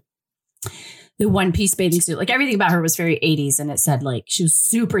room, and the one piece bathing suit, like everything about her was very 80s. And it said like, she was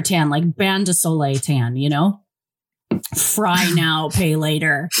super tan, like Band de Soleil tan, fry now, pay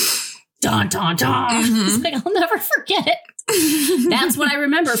later. Dun, dun, dun. It's like, I'll never forget it. That's what I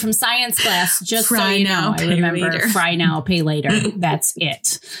remember from science class. Just fry so you know, I remember later. Fry now, pay later. That's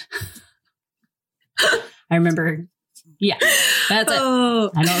it. I remember. Yeah, that's it.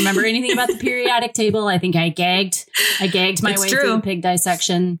 I don't remember anything about the periodic table. I think I gagged my way through the pig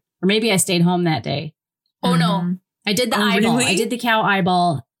dissection. Or maybe I stayed home that day. Oh, no. I did the eyeball. Really? I did the cow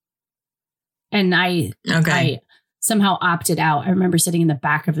eyeball. And I somehow opted out. I remember sitting in the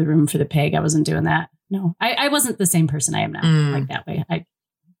back of the room for the pig. I wasn't doing that. No, I wasn't the same person I am now. Like that way.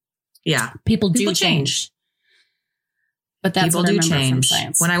 People do change. But that's what I remember from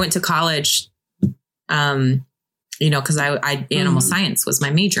science. When I went to college, because I animal science was my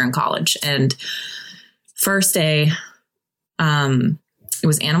major in college. And first day, it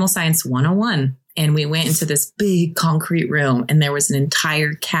was Animal Science 101. And we went into this big concrete room, and there was an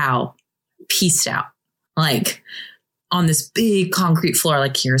entire cow pieced out, like on this big concrete floor.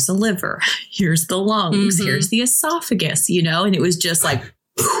 Like, here's the liver, here's the lungs, here's the esophagus, and it was just like,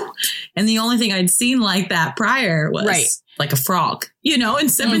 and the only thing I'd seen like that prior was like a frog, in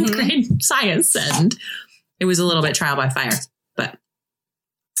 7th grade science. And it was a little bit trial by fire, but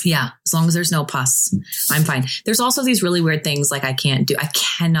yeah, as long as there's no pus, I'm fine. There's also these really weird things like I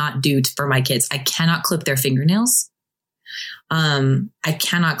cannot do for my kids. I cannot clip their fingernails. I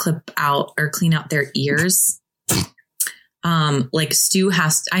cannot clip out or clean out their ears. Like Stu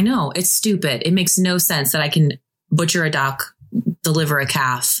I know it's stupid. It makes no sense that I can butcher a duck, deliver a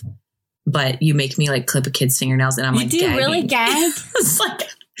calf, but you make me like clip a kid's fingernails, and I'm like, do gagging. Really gag? It's like,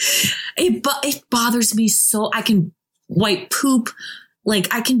 it bothers me so. I can wipe poop.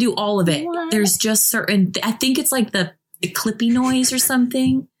 Like, I can do all of it. What? There's just certain, I think it's like the clippy noise or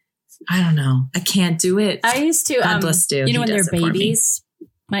something. I don't know. I can't do it. I used to, God bless Stu. When they're babies,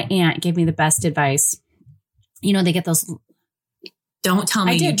 my aunt gave me the best advice. They get those. Don't tell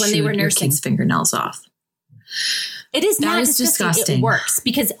me you when they were your nursing kids' fingernails off. It is not disgusting. It works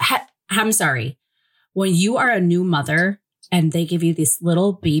because I'm sorry. When you are a new mother, and they give you these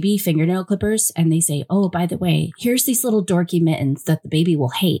little baby fingernail clippers, and they say, oh, by the way, here's these little dorky mittens that the baby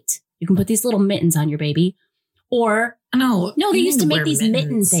will hate. You can put these little mittens on your baby. Or, no, they used to make these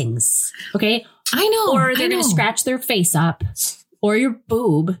mitten things. Okay. I know. Or they're going to scratch their face up, or your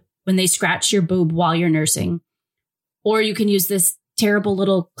boob when they scratch your boob while you're nursing. Or you can use this terrible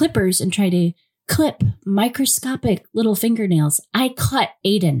little clippers and try to clip microscopic little fingernails. I cut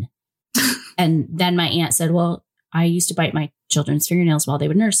Aiden. And then my aunt said, well, I used to bite my children's fingernails while they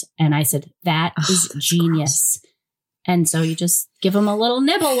would nurse. And I said, that is genius. Gross. And so you just give them a little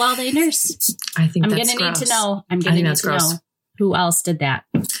nibble while they nurse. I think I'm going to need to know. I'm going to need to know who else did that.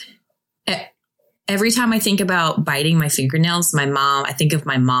 Every time I think about biting my fingernails, I think of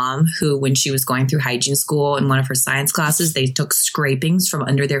my mom who, when she was going through hygiene school in one of her science classes, they took scrapings from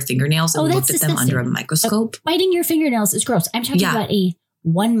under their fingernails and looked at them under a microscope. Biting your fingernails is gross. I'm talking about a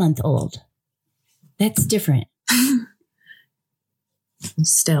 1-month-old. That's different.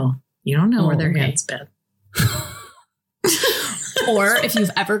 Still, you don't know where their head's been. Or if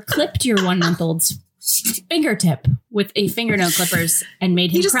you've ever clipped your 1-month-old's fingertip with a fingernail clippers and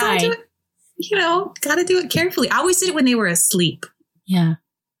made him cry. Gotta do it carefully. I always did it when they were asleep. Yeah.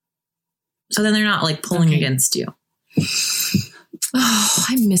 So then they're not like pulling against you. Oh,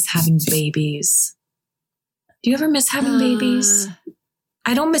 I miss having babies. Do you ever miss having babies?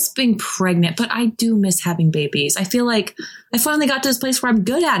 I don't miss being pregnant, but I do miss having babies. I feel like I finally got to this place where I'm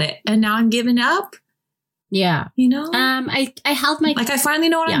good at it, and now I'm giving up. Yeah. I held my... I finally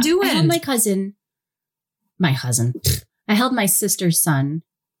know what I'm doing. I held my cousin. I held my sister's son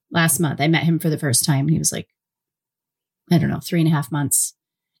last month. I met him for the first time. He was like, I don't know, 3.5 months.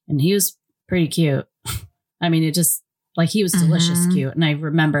 And he was pretty cute. I mean, it just he was delicious cute. And I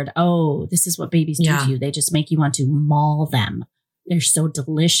remembered, this is what babies do to you. They just make you want to maul them. They're so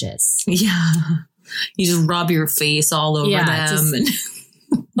delicious. Yeah. You just rub your face all over them.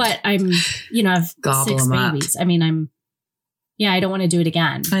 But I'm, I've gobble 6 babies. Up. I mean, I don't want to do it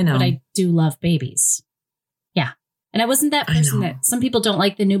again. I know. But I do love babies. Yeah. And I wasn't that person that some people don't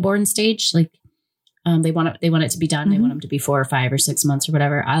like the newborn stage. They want it to be done. They want them to be 4 or 5 or 6 months or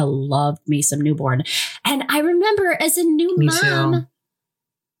whatever. I loved me some newborn. And I remember as a new mom,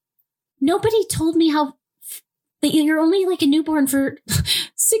 nobody told me how you're only a newborn for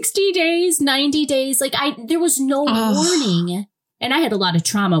 60 days, 90 days. There was no warning. And I had a lot of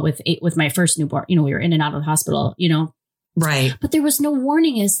trauma with my first newborn. We were in and out of the hospital, Right. But there was no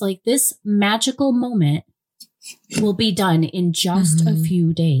warning. It's this magical moment will be done in just a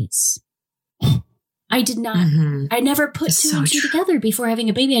few days. I did not, I never put two and two together before having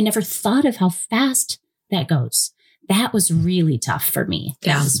a baby. I never thought of how fast that goes. That was really tough for me.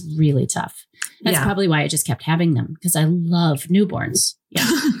 That was really tough. That's probably why I just kept having them, because I love newborns. Yeah.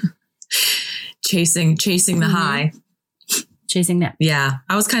 chasing the high. Chasing that. Yeah.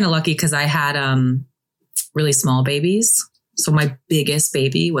 I was kind of lucky because I had really small babies. So my biggest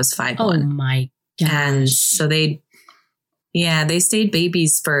baby was 5'1". Oh my gosh. And so they stayed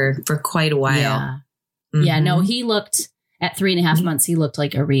babies for quite a while. Yeah. Yeah. No, he looked at 3.5 months. He looked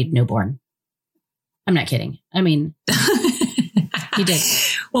like a Reed newborn. I'm not kidding. I mean, he did.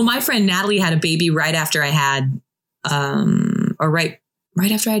 Well, my friend Natalie had a baby right after I had, right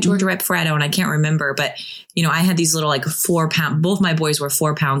after I had Georgia, right before I had Owen. I can't remember, but I had these little 4 pound, both my boys were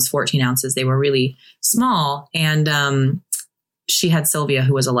 4 pounds, 14 ounces. They were really small. And, she had Sylvia,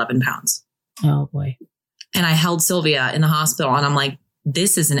 who was 11 pounds. Oh boy. And I held Sylvia in the hospital and I'm like,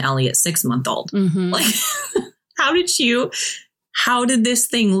 this is an Elliot 6-month-old. How did this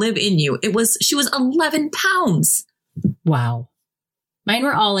thing live in you? she was 11 pounds. Wow. Mine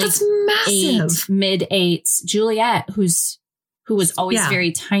were all That's massive. 8, mid-8s. Juliet, who was always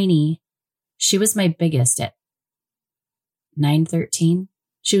very tiny. She was my biggest at 9'13".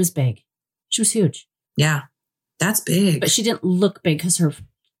 She was big. She was huge. Yeah. That's big. But she didn't look big because her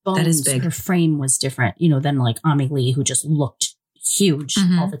bones, that is big. Her frame was different, than Ami Lee, who just looked huge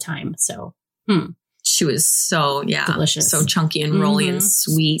all the time. So, she was so, delicious. So chunky and rolly and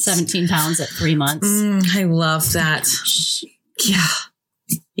sweet. 17 pounds at 3 months. I love that.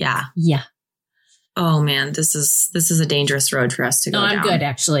 Yeah. Oh man, this is a dangerous road for us to go down. I'm good,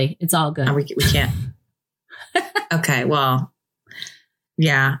 actually. It's all good. We can't. Okay, well,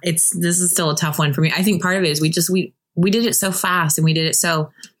 yeah, this is still a tough one for me. I think part of it is we did it so fast and we did it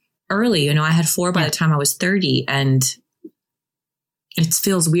so early. I had 4 by the time I was 30, and it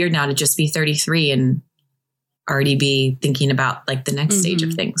feels weird now to just be 33 and already be thinking about the next stage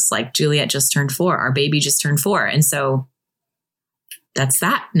of things. Juliet just turned 4. Our baby just turned 4. And so that's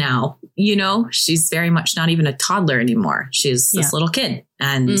that now, she's very much not even a toddler anymore. She's this little kid.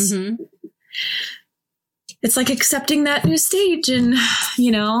 And it's accepting that new stage. And,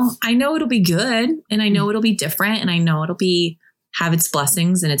 I know it'll be good, and I know it'll be different, and I know it'll have its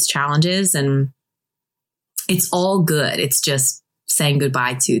blessings and its challenges, and it's all good. It's just saying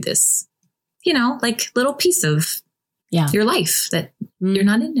goodbye to this, little piece of your life that you're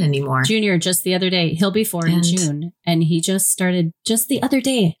not in anymore. Junior, just the other day, he'll be 4 in June. And he just started just the other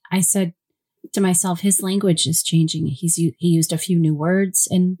day. I said to myself, his language is changing. He used a few new words,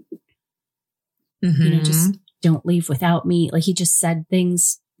 and, just don't leave without me. He just said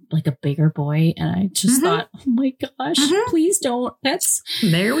things like a bigger boy. And I just thought, oh my gosh, please don't.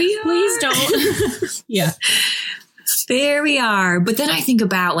 There we are. Please don't. Yeah. There we are. But then I think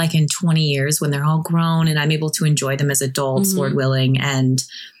about like in 20 years when they're all grown and I'm able to enjoy them as adults, Lord willing. And,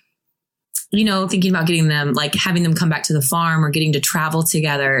 you know, thinking about getting them, like having them come back to the farm or getting to travel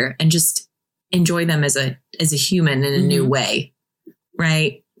together and just enjoy them as a human in a new way.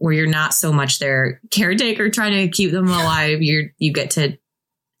 Right. Where you're not so much their caretaker trying to keep them alive. You get to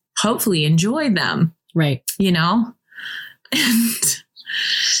hopefully enjoy them. Right. You know? And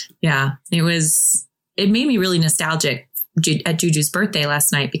yeah, it made me really nostalgic at Juju's birthday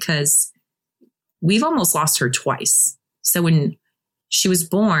last night because we've almost lost her twice. So when she was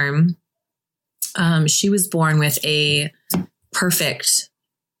born with a perfect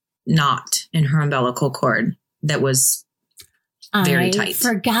knot in her umbilical cord that was very tight. I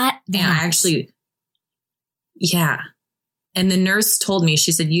forgot that. And I actually, yeah. And the nurse told me,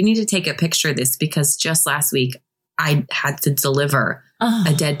 she said, you need to take a picture of this because just last week I had to deliver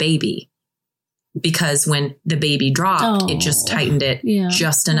a dead baby because when the baby dropped, it just tightened it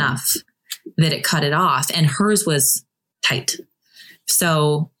just enough that it cut it off. And hers was tight.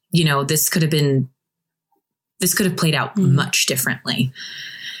 So, you know, this could have played out much differently.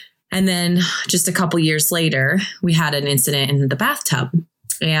 And then just a couple years later, we had an incident in the bathtub,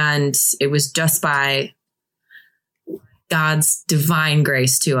 and it was just by God's divine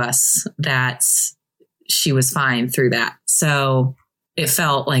grace to us that she was fine through that. So it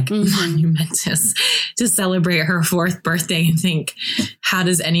felt like monumentous to celebrate her 4th birthday and think, how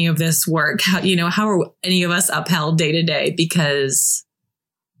does any of this work? How are any of us upheld day to day? Because,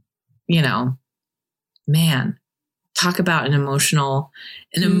 you know, man, talk about an emotional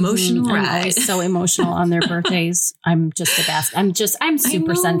ride. I'm so emotional on their birthdays. I'm just the best. I'm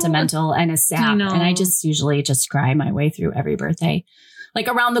super sentimental and a sap. And I just usually just cry my way through every birthday, like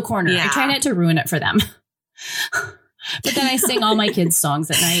around the corner. Yeah. I try not to ruin it for them. But then I sing all my kids' songs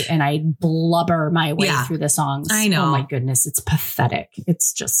at night and I blubber my way through the songs. I know. Oh my goodness. It's pathetic.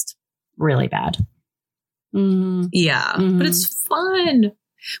 It's just really bad. Yeah. But it's fun.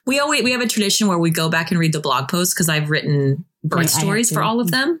 We have a tradition where we go back and read the blog posts because I've written birth stories for all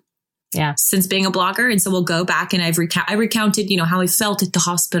of them. Yeah. Since being a blogger. And so we'll go back and I recounted, you know, how I felt at the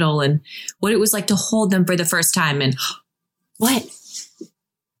hospital and what it was like to hold them for the first time. And what?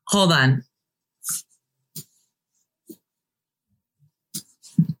 Hold on.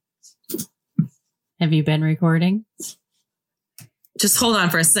 Have you been recording? Just hold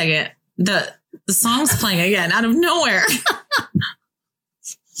on for a second. The song's playing again out of nowhere.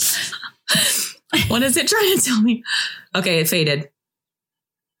 What is it trying to tell me? Okay, it faded.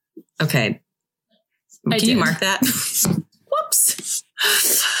 Okay. Can you mark that? Whoops.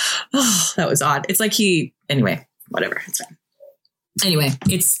 Oh, that was odd. It's like anyway, whatever. It's fine. Anyway,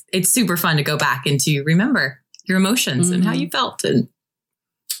 it's super fun to go back and to remember your emotions and how you felt. And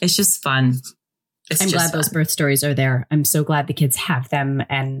it's just fun. I'm glad those birth stories are there. I'm so glad the kids have them.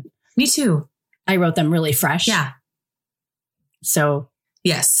 And me too. I wrote them really fresh. Yeah. So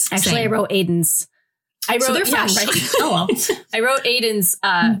yes. Actually, same. I wrote Aiden's. So they're fresh. Right. Oh, well. I wrote Aiden's,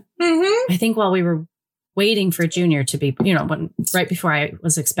 I think while we were waiting for Junior to be, you know, right before I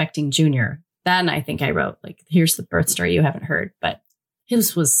was expecting Junior, then I think I wrote like, here's the birth story you haven't heard, but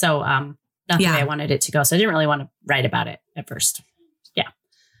his was so, not the way I wanted it to go. So I didn't really want to write about it at first. Yeah.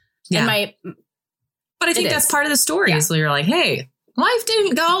 Yeah. But I think that's part of the story is where you're like, hey, life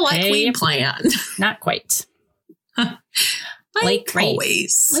didn't go like we planned. Not quite. Like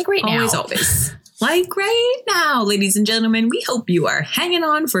always. Like right now. Always. Like right now, ladies and gentlemen, we hope you are hanging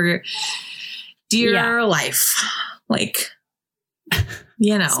on for dear life. Like,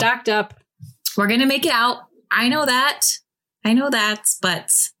 you know. Stocked up. We're going to make it out. I know that.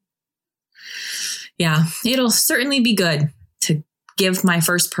 But yeah, it'll certainly be good to give my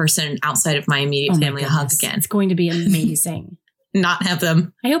first person outside of my immediate family a hug again. It's going to be amazing. Not have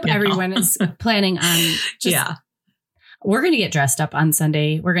them. I hope everyone is planning on we're going to get dressed up on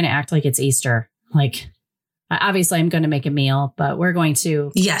Sunday. We're going to act like it's Easter. Like, obviously I'm going to make a meal, but we're going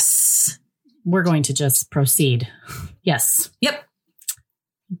to. Yes. We're going to just proceed. Yes. Yep.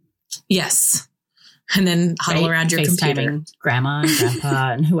 Yes. And then huddle around your computer. Grandma and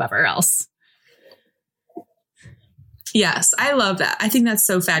grandpa and whoever else. Yes. I love that. I think that's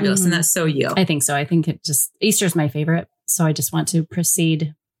so fabulous. And that's so you. I think so. I think Easter's my favorite. So I just want to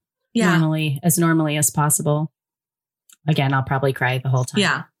proceed normally as possible. Again, I'll probably cry the whole time.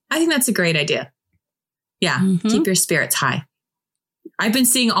 Yeah. I think that's a great idea. Yeah. Keep your spirits high. I've been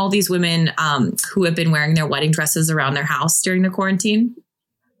seeing all these women who have been wearing their wedding dresses around their house during the quarantine.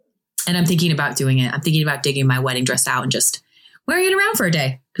 And I'm thinking about doing it. I'm thinking about digging my wedding dress out and just wearing it around for a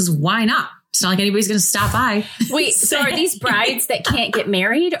day. Because why not? It's not like anybody's going to stop by. Wait, so are these brides that can't get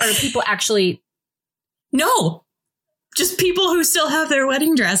married or are people actually? No. just people who still have their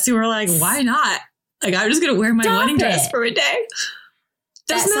wedding dress who are like, why not? Like, I'm just going to wear my wedding dress for a day.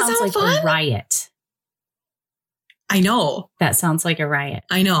 That sounds like fun? A riot. I know. That sounds like a riot.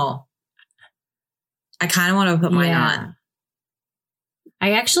 I know. I kind of want to put mine on.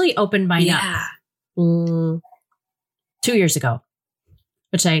 I actually opened mine up 2 years ago,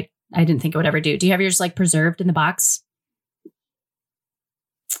 which I didn't think it would ever do. Do you have yours like preserved in the box?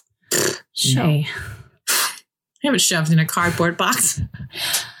 Shay. No. I have it shoved in a cardboard box.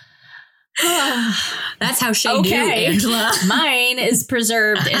 That's how Shay knew, Angela. Mine is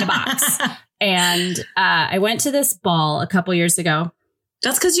preserved in a box. And I went to this ball a couple years ago.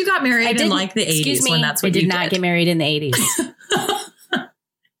 That's because you got married in like the 80s. Excuse me, when that's what I did not get married in the 80s.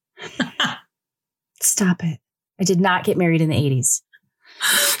 Stop it. I did not get married in the 80s.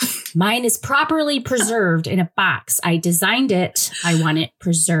 Mine is properly preserved in a box. I designed it. I want it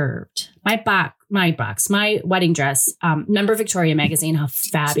preserved. My wedding dress. Remember Victoria Magazine, how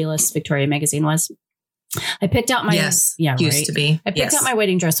fabulous Victoria Magazine was? I picked out my... used to be. I picked out my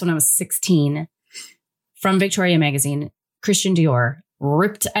wedding dress when I was 16 from Victoria Magazine. Christian Dior,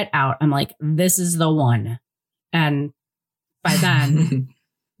 ripped it out. I'm like, this is the one. And by then,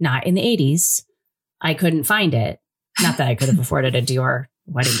 not in the 80s, I couldn't find it. Not that I could have afforded a Dior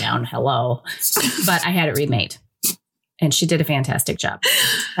wedding gown. Hello. But I had it remade. And she did a fantastic job.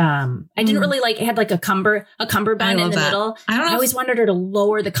 I didn't really like, it had like a cummerbund in the middle. I always wanted her to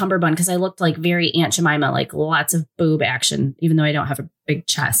lower the cummerbund because I looked like very Aunt Jemima, like lots of boob action, even though I don't have a big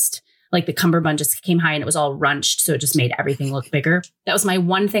chest. Like the cummerbund just came high and it was all runched. So it just made everything look bigger. That was my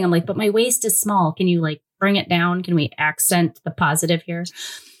one thing. I'm like, but my waist is small. Can you like bring it down? Can we accent the positive here?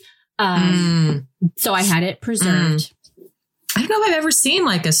 So I had it preserved. I don't know if I've ever seen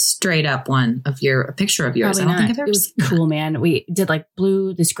like a straight up one of a picture of yours. Probably I don't think I've ever seen. It was cool, man. We did like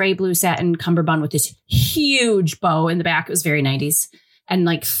this gray blue satin cummerbund with this huge bow in the back. It was very 90s and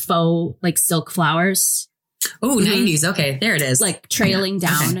like faux, like silk flowers. Oh, 90s. Okay. There it is. Like trailing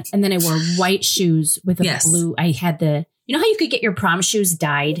down. Okay. And then I wore white shoes with a blue. I had you know how you could get your prom shoes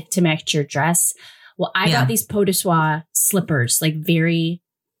dyed to match your dress? Well, I got these pot de soie slippers, like very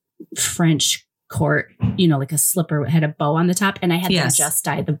French court, you know, like a slipper had a bow on the top, and I had them just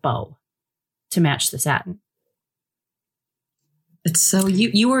dye the bow to match the satin. It's so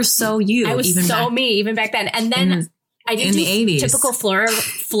you were so you. I was even so back, me even back then. And then I did the 80s. Typical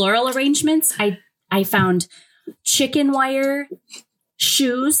floral arrangements. I found chicken wire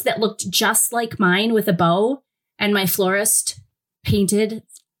shoes that looked just like mine with a bow, and my florist painted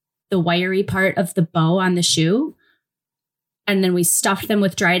the wiry part of the bow on the shoe. And then we stuffed them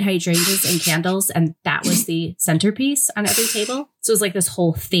with dried hydrangeas and candles. And that was the centerpiece on every table. So it was like this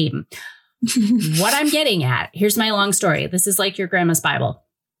whole theme. What I'm getting at, here's my long story. This is like your grandma's Bible.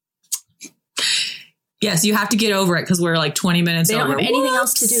 Yes, you have to get over it because we're like 20 minutes over. They don't have anything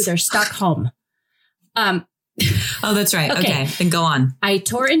else to do. They're stuck home. Oh, that's right. Okay, then go on. I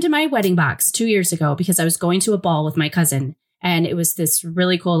tore into my wedding box 2 years ago because I was going to a ball with my cousin. And it was this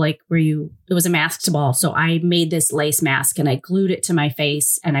really cool, like it was a masked ball. So I made this lace mask and I glued it to my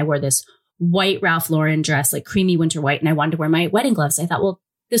face. And I wore this white Ralph Lauren dress, like creamy winter white. And I wanted to wear my wedding gloves. I thought, well,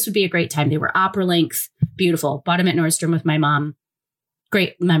 this would be a great time. They were opera length, beautiful. Bought them at Nordstrom with my mom.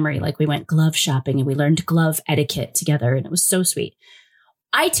 Great memory. Like we went glove shopping and we learned glove etiquette together. And it was so sweet.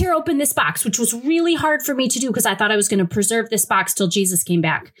 I tear open this box, which was really hard for me to do because I thought I was going to preserve this box till Jesus came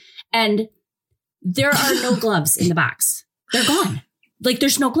back. And there are no gloves in the box. They're gone. Like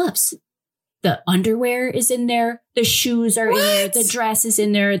there's no gloves. The underwear is in there. The shoes are in there. The dress is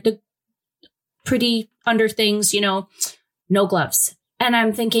in there. The pretty under things, you know, no gloves. And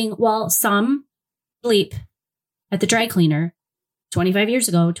I'm thinking, well, some bleep at the dry cleaner 20 years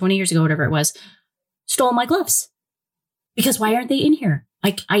ago, whatever it was, stole my gloves. Because why aren't they in here?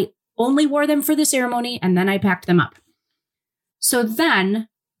 Like I only wore them for the ceremony and then I packed them up. So then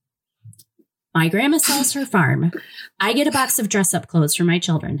my grandma sells her farm. I get a box of dress-up clothes for my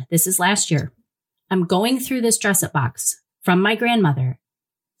children. This is last year. I'm going through this dress-up box from my grandmother.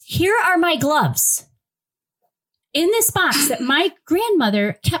 Here are my gloves in this box that my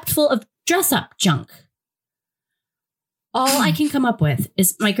grandmother kept full of dress-up junk. All I can come up with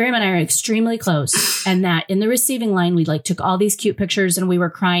is my grandma and I are extremely close, and that in the receiving line, we like took all these cute pictures and we were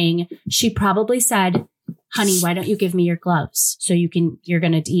crying. She probably said, honey, why don't you give me your gloves so you're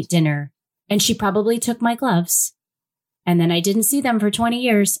going to eat dinner? And she probably took my gloves, and then I didn't see them for 20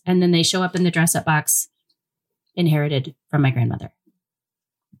 years. And then they show up in the dress up box inherited from my grandmother.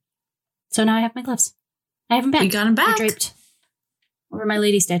 So now I have my gloves. I have them back. You got them back. They're draped over my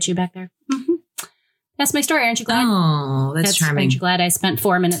lady statue back there. Mm-hmm. That's my story. Aren't you glad? Oh, that's charming. Aren't you glad I spent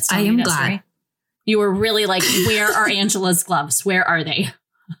 4 minutes telling you that story? You were really like, where are Angela's gloves? Where are they?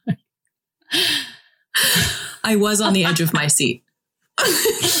 I was on the edge of my seat.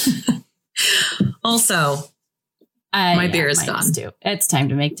 Also, my beer is gone. Too. It's time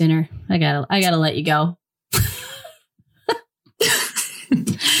to make dinner. I gotta let you go.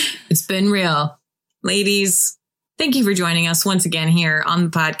 It's been real. Ladies, thank you for joining us once again here on the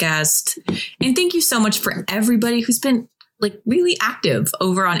podcast. And thank you so much for everybody who's been like really active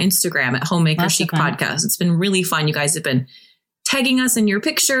over on Instagram at Homemaker Chic Podcast. It's been really fun. You guys have been tagging us in your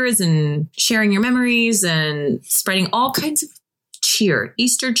pictures and sharing your memories and spreading all kinds of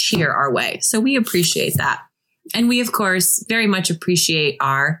Easter cheer our way. So we appreciate that. And we, of course, very much appreciate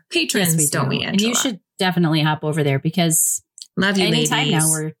our patrons, yes, don't we, Angela? And you should definitely hop over there because love you, anytime ladies. Now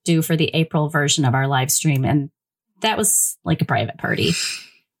we're due for the April version of our live stream. And that was like a private party.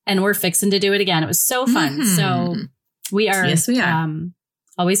 And we're fixing to do it again. It was so fun. Mm-hmm. So we are,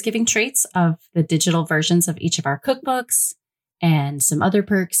 always giving treats of the digital versions of each of our cookbooks and some other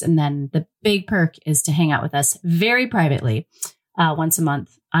perks. And then the big perk is to hang out with us very privately once a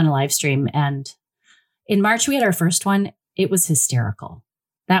month on a live stream. And in March, we had our first one. It was hysterical.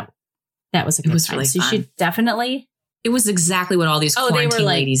 That was a good time. Really so you should definitely. It was exactly what all these quarantine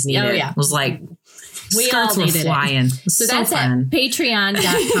ladies needed. Oh, yeah. It was like, we skirts all were flying. So that's fun. At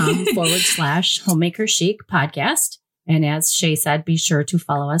patreon.com/homemaker chic podcast. And as Shay said, be sure to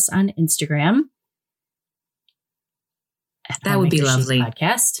follow us on Instagram. That would be lovely.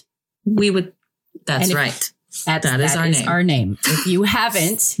 Podcast. We would. That's right. That is our name. If you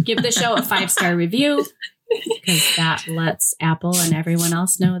haven't, give the show a 5-star review because that lets Apple and everyone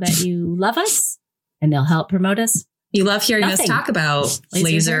else know that you love us and they'll help promote us. You love hearing us talk about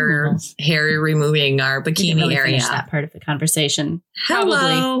laser hair removing our bikini really area. Finish that part of the conversation.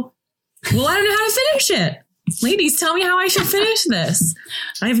 Hello. Probably. Well, I don't know how to finish it. Ladies, tell me how I should finish this.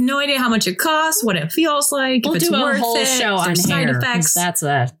 I have no idea how much it costs, what it feels like. We'll if it's do a worth whole it, show on side hair. Effects. That's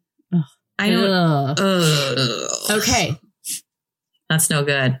a. I don't. Okay. That's no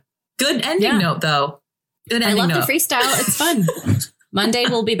good. Good ending note, though. Good ending note. I love the freestyle. It's fun. Monday,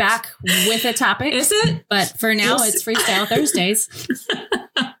 we'll be back with a topic. Is it? But for now, it's Freestyle Thursdays.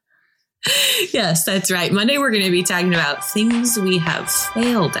 Yes, that's right. Monday, we're going to be talking about things we have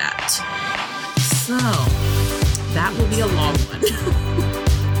failed at. So that will be a long one.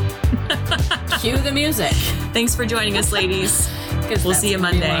 Cue the music. Thanks for joining us, ladies. We'll see you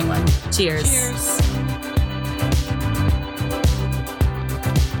Monday. Cheers. Cheers.